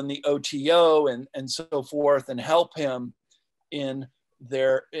people in the OTO and so forth, and help him in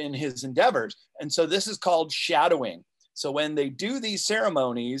his endeavors. And so this is called shadowing. So when they do these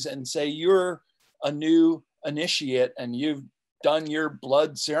ceremonies and say you're a new initiate and you've done your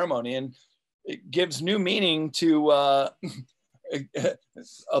blood ceremony, and it gives new meaning to a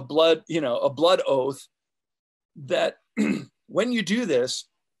blood oath, that when you do this,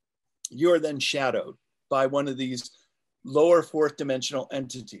 you're then shadowed by one of these lower fourth dimensional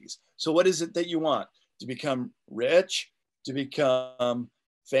entities. So what is it that you want? To become rich, to become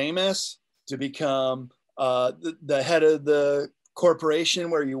famous, to become the head of the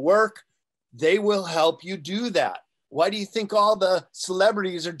corporation where you work? They will help you do that. Why do you think all the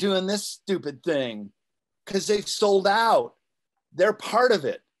celebrities are doing this stupid thing? Because they've sold out. They're part of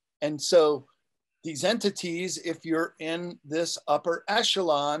it. And so these entities, if you're in this upper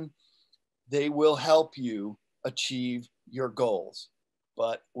echelon, they will help you achieve your goals.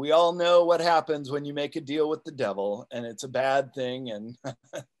 But we all know what happens when you make a deal with the devil, and it's a bad thing, and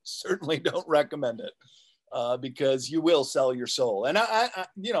certainly don't recommend it because you will sell your soul. And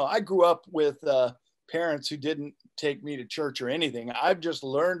I grew up with parents who didn't take me to church or anything. I've just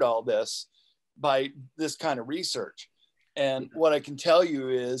learned all this by this kind of research. And what I can tell you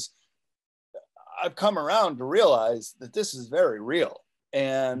is I've come around to realize that this is very real.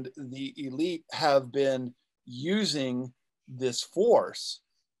 And the elite have been using this force,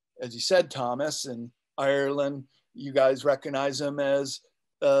 as you said, Thomas, in Ireland, you guys recognize them as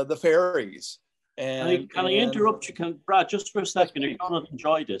the fairies. And can I interrupt you, Brad, just for a second? You're going to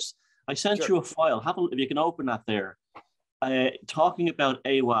enjoy this. I sent you a file. If you can open that there, talking about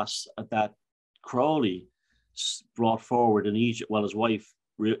AWAS that Crowley brought forward in Egypt. Well, his wife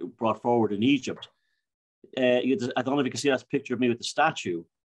brought forward in Egypt. I don't know if you can see that picture of me with the statue.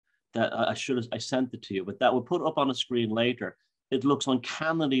 That I sent it to you, but that we'll put up on the screen later. It looks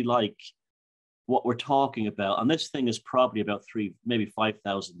uncannily like what we're talking about, and this thing is probably about 3, maybe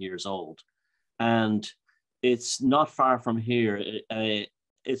 5,000 years old, and it's not far from here.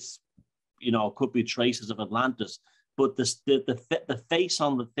 It's could be traces of Atlantis, but the face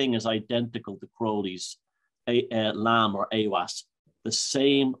on the thing is identical to Crowley's Lamb or AWAS, the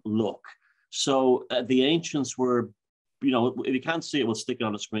same look. So the ancients were, if you can't see it, we'll stick it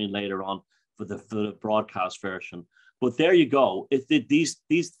on the screen later on for the broadcast version. But there you go.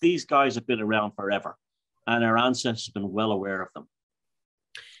 These guys have been around forever, and our ancestors have been well aware of them.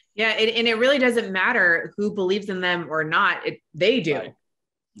 Yeah, and it really doesn't matter who believes in them or not. They do. Right.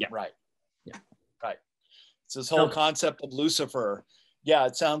 Yeah. Right. Yeah. Right. It's this whole concept of Lucifer. Yeah,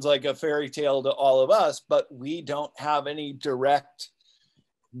 it sounds like a fairy tale to all of us, but we don't have any direct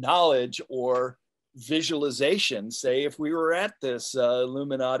knowledge or visualization. Say if we were at this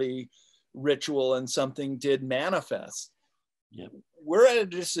Illuminati ritual and something did manifest, we're at a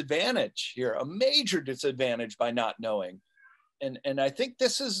disadvantage here, a major disadvantage by not knowing. And I think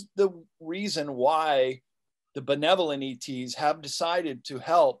this is the reason why the benevolent ETs have decided to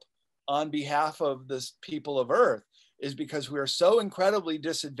help on behalf of the people of Earth, is because we are so incredibly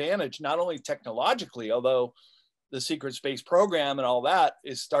disadvantaged, not only technologically, although the secret space program and all that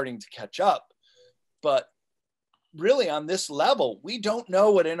is starting to catch up, but really on this level, we don't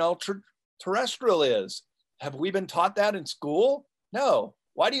know what an ultra terrestrial is. Have we been taught that in school? No.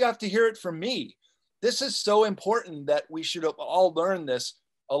 Why do you have to hear it from me? This is so important that we should have all learned this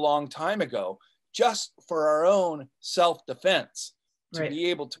a long time ago, just for our own self-defense, to be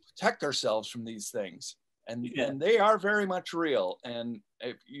able to protect ourselves from these things. And they are very much real. And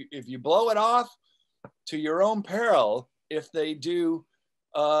if you blow it off to your own peril, if they do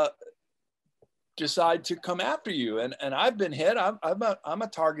decide to come after you, and I've been hit, I'm a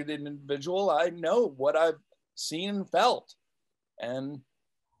targeted individual. I know what I've seen and felt. And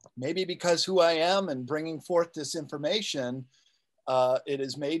maybe because who I am and bringing forth this information, it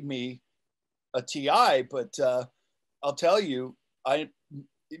has made me a TI, but I'll tell you, I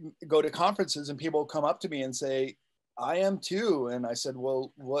go to conferences and people come up to me and say, I am too. And I said,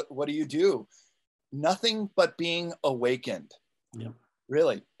 well, what do you do? Nothing but being awakened. Yeah.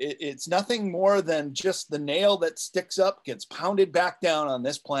 Really. It's nothing more than just the nail that sticks up, gets pounded back down on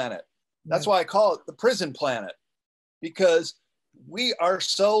this planet. That's why I call it the prison planet, because we are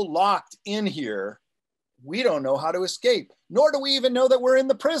so locked in here, we don't know how to escape, nor do we even know that we're in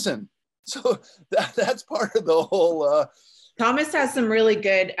the prison. So that's part of the whole. Thomas has some really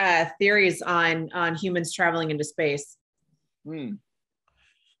good theories on humans traveling into space. You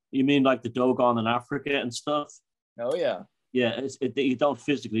mean like the Dogon in Africa and stuff? Oh yeah. Yeah, you don't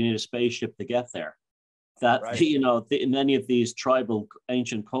physically need a spaceship to get there. That you know, in many of these tribal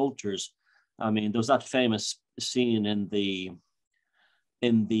ancient cultures, I mean, there's that famous scene in the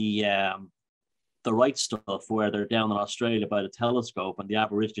right stuff where they're down in Australia by the telescope and the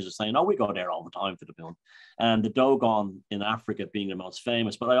Aborigines are saying, oh, we go there all the time for the moon. And the Dogon in Africa being the most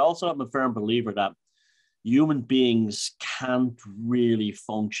famous. But I also am a firm believer that human beings can't really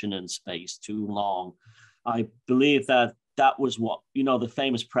function in space too long. I believe that was what, you know, the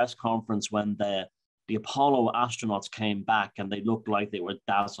famous press conference when the Apollo astronauts came back and they looked like they were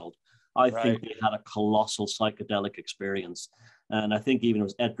dazzled. I think they had a colossal psychedelic experience. And I think even it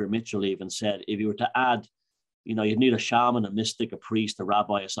was Edgar Mitchell even said, if you were to add, you know, you'd need a shaman, a mystic, a priest, a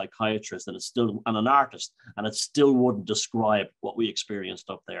rabbi, a psychiatrist, and an artist, and it still wouldn't describe what we experienced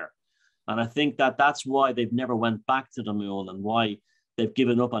up there. And I think that that's why they've never went back to the moon, and why they've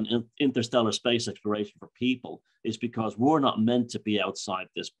given up on interstellar space exploration for people, is because we're not meant to be outside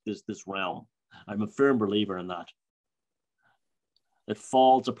this realm. I'm a firm believer in that. It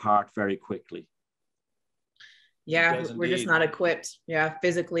falls apart very quickly. Yeah, we're just not equipped. Yeah,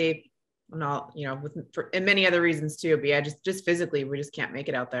 physically, not, you know, and many other reasons too. But yeah, just physically, we just can't make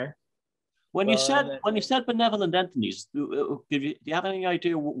it out there. When you said benevolent entities, do you have any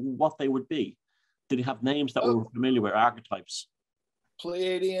idea what they would be? Did you have names that were familiar with, archetypes?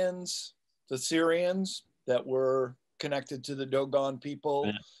 Pleiadians, the Syrians that were connected to the Dogon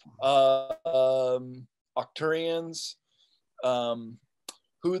people, Arcturians,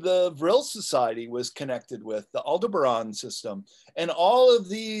 who the Vril Society was connected with, the Aldebaran system. And all of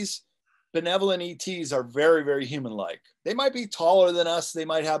these benevolent ETs are very, very human-like. They might be taller than us. They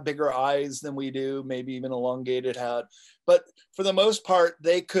might have bigger eyes than we do, maybe even elongated head. But for the most part,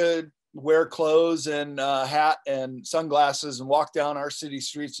 they could wear clothes and a hat and sunglasses and walk down our city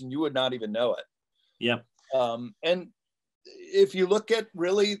streets and you would not even know it. Yeah. And if you look at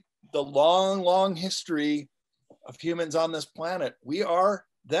really the long, long history of humans on this planet, we are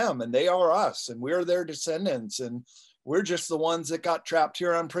them and they are us, and we're their descendants, and we're just the ones that got trapped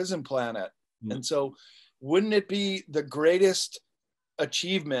here on prison planet. And so wouldn't it be the greatest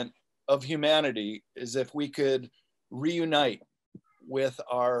achievement of humanity is if we could reunite with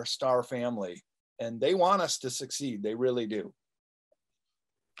our star family? And they want us to succeed. They really do.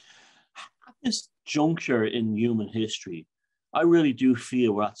 At this juncture in human history, I really do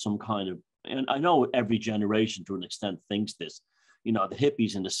feel we're at some kind of, and I know every generation to an extent thinks this, you know, the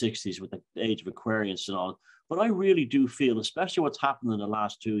hippies in the 60s with the age of Aquarius and all, but I really do feel, especially what's happened in the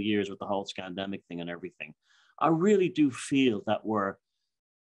last 2 years with the whole scandemic thing and everything, I really do feel that we're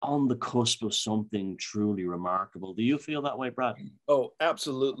on the cusp of something truly remarkable. Do you feel that way, Brad? Oh,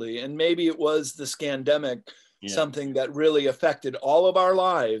 absolutely. And maybe it was the scandemic, something that really affected all of our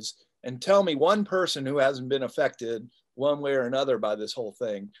lives. And tell me one person who hasn't been affected one way or another by this whole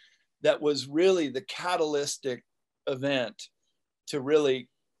thing. that was really the catalytic event to really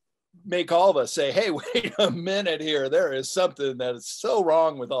make all of us say, hey, wait a minute here. There is something that is so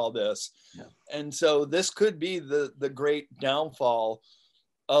wrong with all this. Yeah. And so this could be the great downfall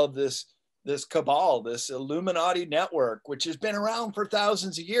of this cabal, this Illuminati network, which has been around for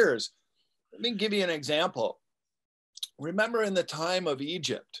thousands of years. Let me give you an example. Remember in the time of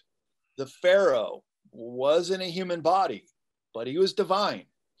Egypt, the Pharaoh wasn't a human body, but he was divine.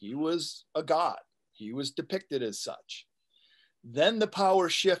 He was a god. He was depicted as such. Then the power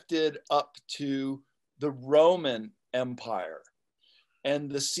shifted up to the Roman Empire,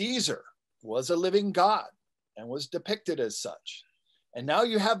 and the Caesar was a living god and was depicted as such. And now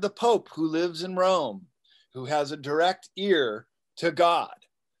you have the Pope who lives in Rome, who has a direct ear to God.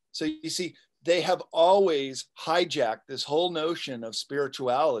 So you see, they have always hijacked this whole notion of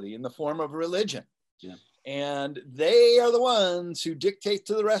spirituality in the form of religion. Yeah. And they are the ones who dictate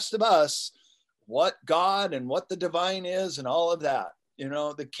to the rest of us what God and what the divine is and all of that. You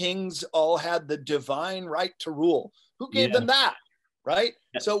know, the kings all had the divine right to rule. Who gave them that, right?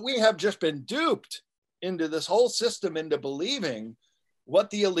 Yeah. So we have just been duped into this whole system into believing what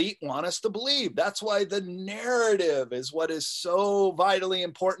the elite want us to believe. That's why the narrative is what is so vitally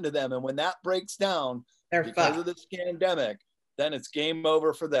important to them. And when that breaks down because of this pandemic, then it's game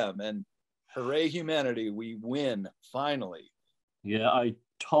over for them. And hooray, humanity, we win finally. Yeah, I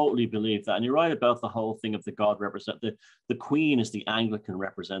totally believe that. And you're right about the whole thing of the God representative. The Queen is the Anglican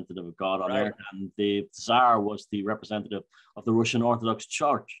representative of God on earth, and the Tsar was the representative of the Russian Orthodox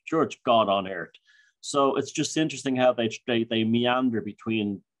Church, God on earth. So it's just interesting how they meander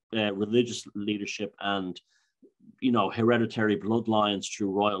between religious leadership and, you know, hereditary bloodlines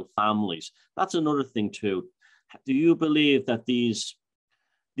through royal families. That's another thing too. Do you believe that these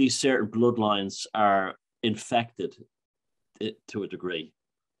certain bloodlines are infected to a degree?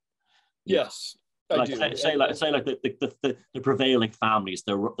 Yes, I do. Say like the prevailing families,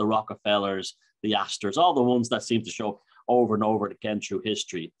 the Rockefellers, the Astors, all the ones that seem to show over and over again through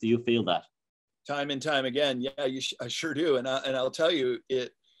history. Do you feel that? Time and time again, yeah, I sure do. And I'll tell you,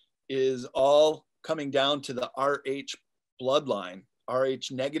 it is all coming down to the RH bloodline, RH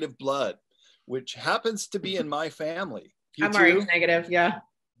negative blood, which happens to be in my family. I'm RH negative, yeah.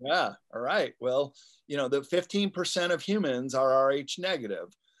 Yeah, all right. Well, you know, the 15% of humans are RH negative.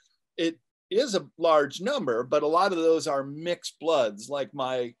 It is a large number, but a lot of those are mixed bloods, like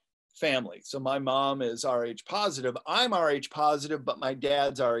my family. So my mom is RH positive. I'm RH positive, but my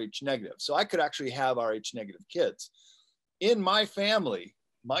dad's RH negative. So I could actually have RH negative kids. In my family,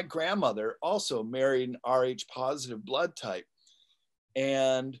 my grandmother also married an RH positive blood type.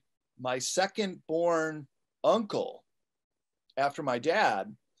 And my second born uncle after my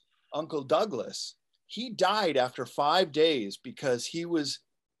dad, Uncle Douglas, he died after 5 days because he was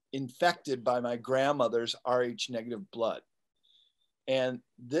infected by my grandmother's RH negative blood. And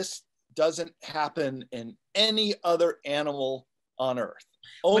this doesn't happen in any other animal on earth.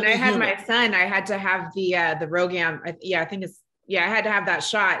 Only when I had my son, I had to have the Rogam. I had to have that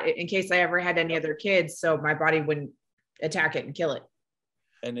shot in case I ever had any other kids, so my body wouldn't attack it and kill it.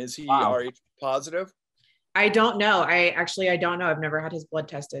 And is he RH positive? I don't know. I don't know. I've never had his blood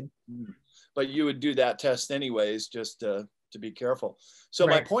tested. But you would do that test anyways, just to be careful. So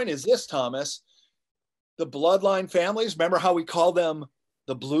my point is this, Thomas, the bloodline families, remember how we call them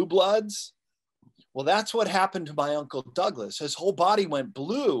the blue bloods? Well, that's what happened to my Uncle Douglas. His whole body went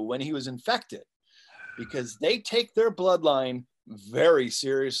blue when he was infected because they take their bloodline very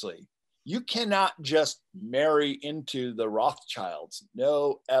seriously. You cannot just marry into the Rothschilds.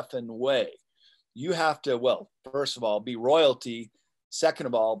 No effing way. You have to, well, first of all, be royalty. Second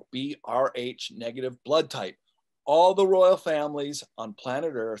of all, be RH negative blood type. All the royal families on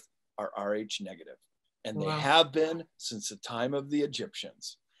planet Earth are RH negative. And they have been since the time of the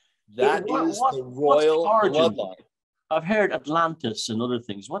Egyptians. That is the royal bloodline. I've heard Atlantis and other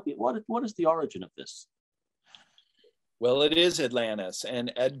things. What is the origin of this? Well, it is Atlantis.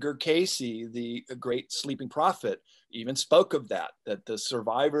 And Edgar Cayce, the great sleeping prophet, even spoke of that the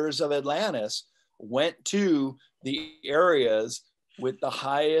survivors of Atlantis went to the areas with the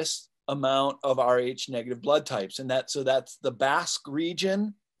highest amount of RH negative blood types. And that's the Basque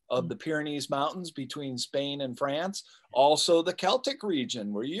region of the Pyrenees Mountains between Spain and France, also the Celtic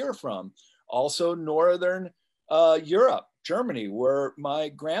region where you're from, also Northern Europe, Germany, where my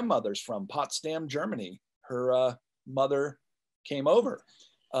grandmother's from, Potsdam, Germany. Her mother came over.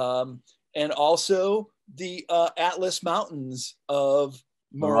 And also the Atlas Mountains of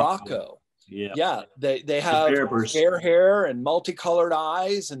Morocco. Yeah, they have fair hair and multicolored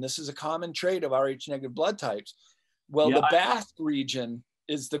eyes, and this is a common trait of RH negative blood types. Well, the Basque region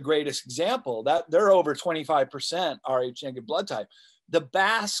is the greatest example. That they're over 25% Rh negative blood type. The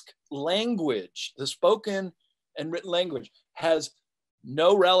Basque language, the spoken and written language, has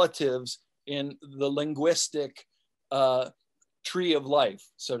no relatives in the linguistic tree of life,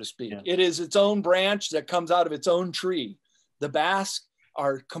 so to speak. Yeah. It is its own branch that comes out of its own tree. The Basque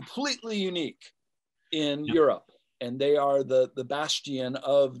are completely unique in Europe, and they are the bastion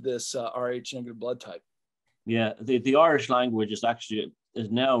of this Rh negative blood type. Yeah, the Irish language is actually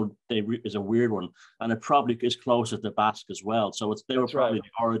is a weird one, and it probably is closer to Basque as well. So they were probably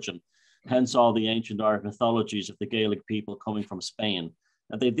the origin. Hence all the ancient Irish mythologies of the Gaelic people coming from Spain.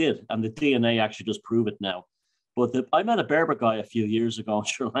 And they did, and the DNA actually does prove it now. But I met a Berber guy a few years ago in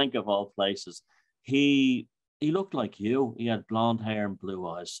Sri Lanka, of all places. He looked like you. He had blonde hair and blue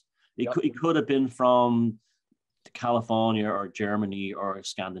eyes. He could have been from California or Germany or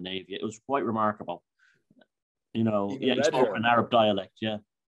Scandinavia. It was quite remarkable. You know, he spoke an Arab dialect,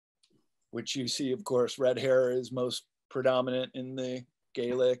 which you see, of course, red hair is most predominant in the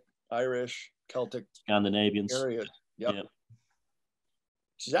Gaelic, Irish, Celtic, Scandinavians area. Yep.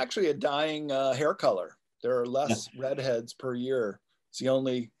 Which is actually a dying hair color. There are less redheads per year. It's the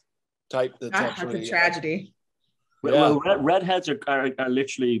only type that's actually that's a tragedy. Well, redheads are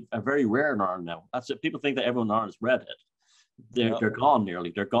literally very rare in Ireland now. That's it. People think that everyone in Ireland is redhead. They're gone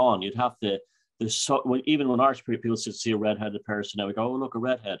nearly. They're gone. You'd have to. Even when Irish people see a redheaded person now, we go, "Oh, look, a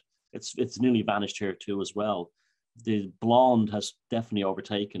redhead." It's nearly vanished here too as well. The blonde has definitely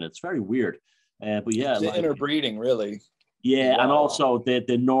overtaken it. It's very weird, but yeah, it's interbreeding, really. Yeah, and also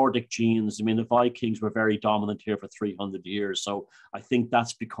the Nordic genes. I mean, the Vikings were very dominant here for 300 years, so I think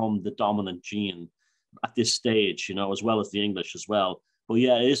that's become the dominant gene at this stage, you know, as well as the English as well. But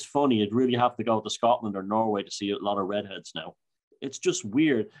yeah, it is funny. You'd really have to go to Scotland or Norway to see a lot of redheads now. It's just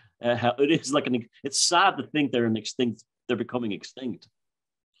weird how it is it's sad to think they're becoming extinct.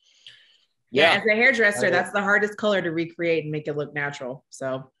 Yeah, as a hairdresser, that's the hardest color to recreate and make it look natural.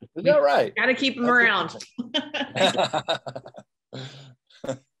 So is that right? Got to keep them around.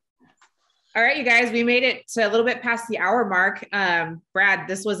 All right, you guys, we made it to a little bit past the hour mark. Brad,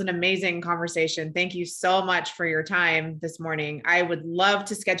 this was an amazing conversation. Thank you so much for your time this morning. I would love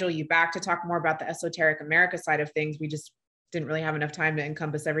to schedule you back to talk more about the Esoteric America side of things. We just didn't really have enough time to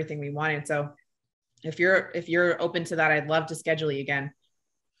encompass everything we wanted. So if you're open to that, I'd love to schedule you again.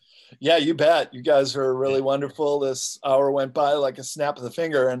 Yeah, you bet. You guys are really wonderful. This hour went by like a snap of the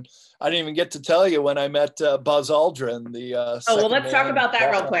finger, and I didn't even get to tell you when I met Buzz Aldrin. Let's talk about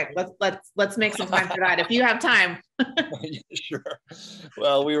that real quick. Let's make some time for that if you have time. Sure.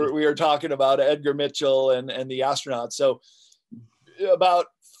 Well, we were talking about Edgar Mitchell and the astronauts. So about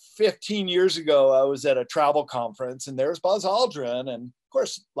 15 years ago, I was at a travel conference, and there's Buzz Aldrin, and of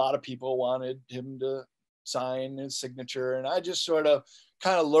course, a lot of people wanted him to sign his signature, and I just sort of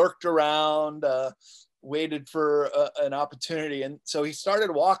kind of lurked around, waited for an opportunity. And so he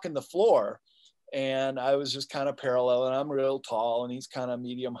started walking the floor, and I was just kind of parallel, and I'm real tall and he's kind of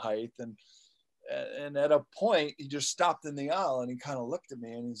medium height. And at a point he just stopped in the aisle and he kind of looked at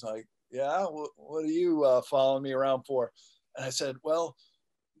me and he's like, "Yeah, what are you following me around for?" And I said, "Well,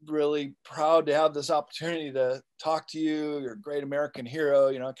 really proud to have this opportunity to talk to you. You're a great American hero,"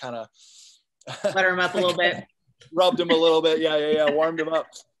 you know, kind of butter him up a little bit. Rubbed him a little bit. Yeah. Warmed him up.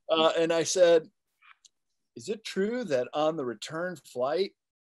 And I said, "Is it true that on the return flight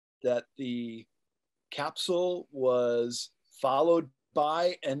that the capsule was followed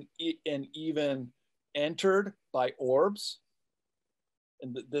by and even entered by orbs?"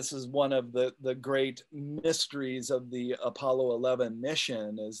 And this is one of the great mysteries of the Apollo 11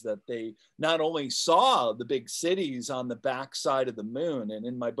 mission, is that they not only saw the big cities on the backside of the moon, and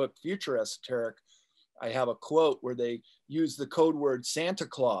in my book, Future Esoteric, I have a quote where they use the code word Santa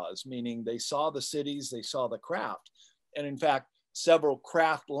Claus, meaning they saw the cities, they saw the craft. And in fact, several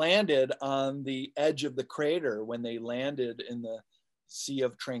craft landed on the edge of the crater when they landed in the Sea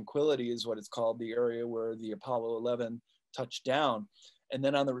of Tranquility, is what it's called, the area where the Apollo 11 touched down. And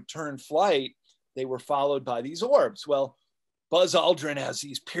then on the return flight, they were followed by these orbs. Well, Buzz Aldrin has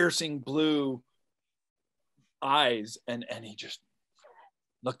these piercing blue eyes, and he just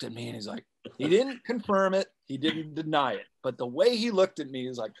looked at me and he's like, he didn't confirm it, he didn't deny it, but the way he looked at me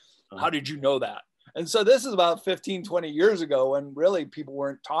is like, "How did you know that?" And so this is about 15, 20 years ago, when really people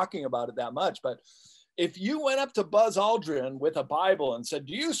weren't talking about it that much. But if you went up to Buzz Aldrin with a Bible and said,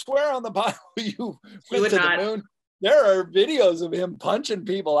 "Do you swear on the Bible you went to the moon?" There are videos of him punching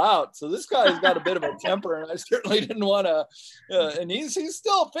people out. So this guy's got a bit of a temper, and I certainly didn't want to, and he's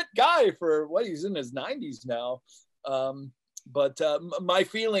still a fit guy for what, he's in his 90s now. But my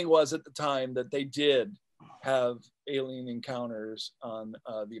feeling was at the time that they did have alien encounters on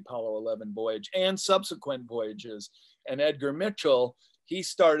the Apollo 11 voyage and subsequent voyages. And Edgar Mitchell, he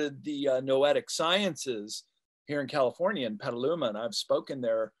started the Noetic Sciences here in California in Petaluma, and I've spoken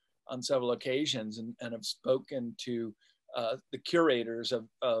there on several occasions, and have spoken to the curators of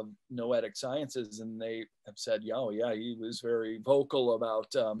Noetic Sciences, and they have said, oh yeah, he was very vocal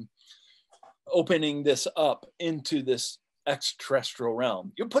about opening this up into this extraterrestrial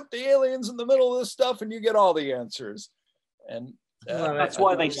realm. You put the aliens in the middle of this stuff and you get all the answers. And that's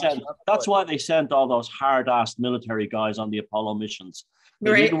why they sent all those hard-assed military guys on the Apollo missions.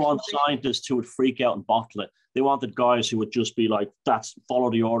 They didn't want scientists who would freak out and bottle it. They wanted guys who would just be like, that's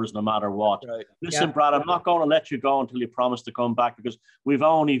follow the orders no matter what. Right. Listen, Brad, I'm not going to let you go until you promise to come back, because I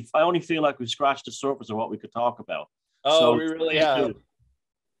only feel like we've scratched the surface of what we could talk about. Oh, so, we really have.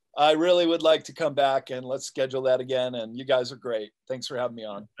 I really would like to come back, and let's schedule that again. And you guys are great. Thanks for having me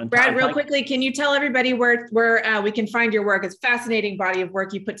on. And Brad, real quickly, can you tell everybody where we can find your work? It's a fascinating body of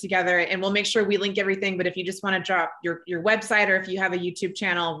work you put together, and we'll make sure we link everything. But if you just want to drop your website, or if you have a YouTube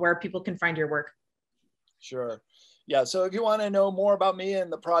channel where people can find your work. Sure. Yeah. So if you want to know more about me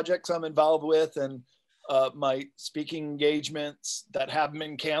and the projects I'm involved with, and my speaking engagements that have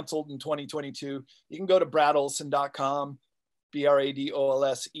been canceled in 2022, you can go to bradolsen.com.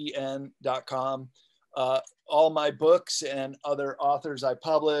 BRADOLSEN.com. All my books and other authors I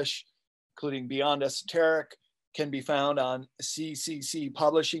publish, including Beyond Esoteric, can be found on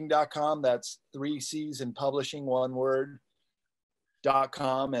cccpublishing.com. That's 3 C's in publishing, one word,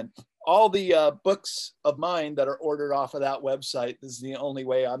 .com. And all the books of mine that are ordered off of that website, this is the only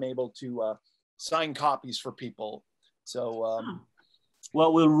way I'm able to sign copies for people. So,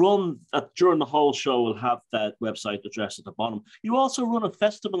 well, we'll run during the whole show. We'll have that website address at the bottom. You also run a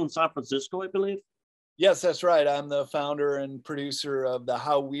festival in San Francisco, I believe. Yes, that's right. I'm the founder and producer of the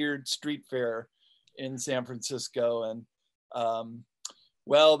How Weird Street Fair in San Francisco. And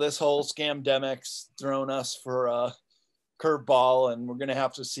well, this whole scamdemic's thrown us for a curveball, and we're going to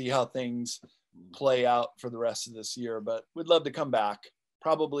have to see how things play out for the rest of this year. But we'd love to come back,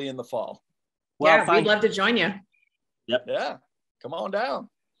 probably in the fall. Well, yeah, we'd love to join you. Yep. Yeah. Come on down.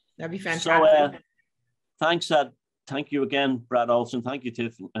 That'd be fantastic. So, thanks. Thank you again, Brad Olsen. Thank you,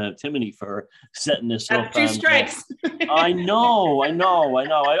 Timoney, for setting this up. 2 strikes. I know. I'm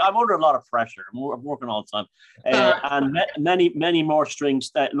under a lot of pressure. I'm working all the time. And many more strings.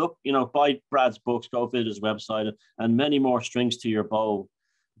 Look, buy Brad's books, go visit his website, and many more strings to your bow,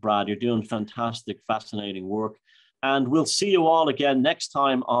 Brad. You're doing fantastic, fascinating work. And we'll see you all again next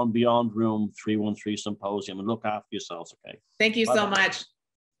time on Beyond Room 313 Symposium. And look after yourselves, okay? Thank you so much.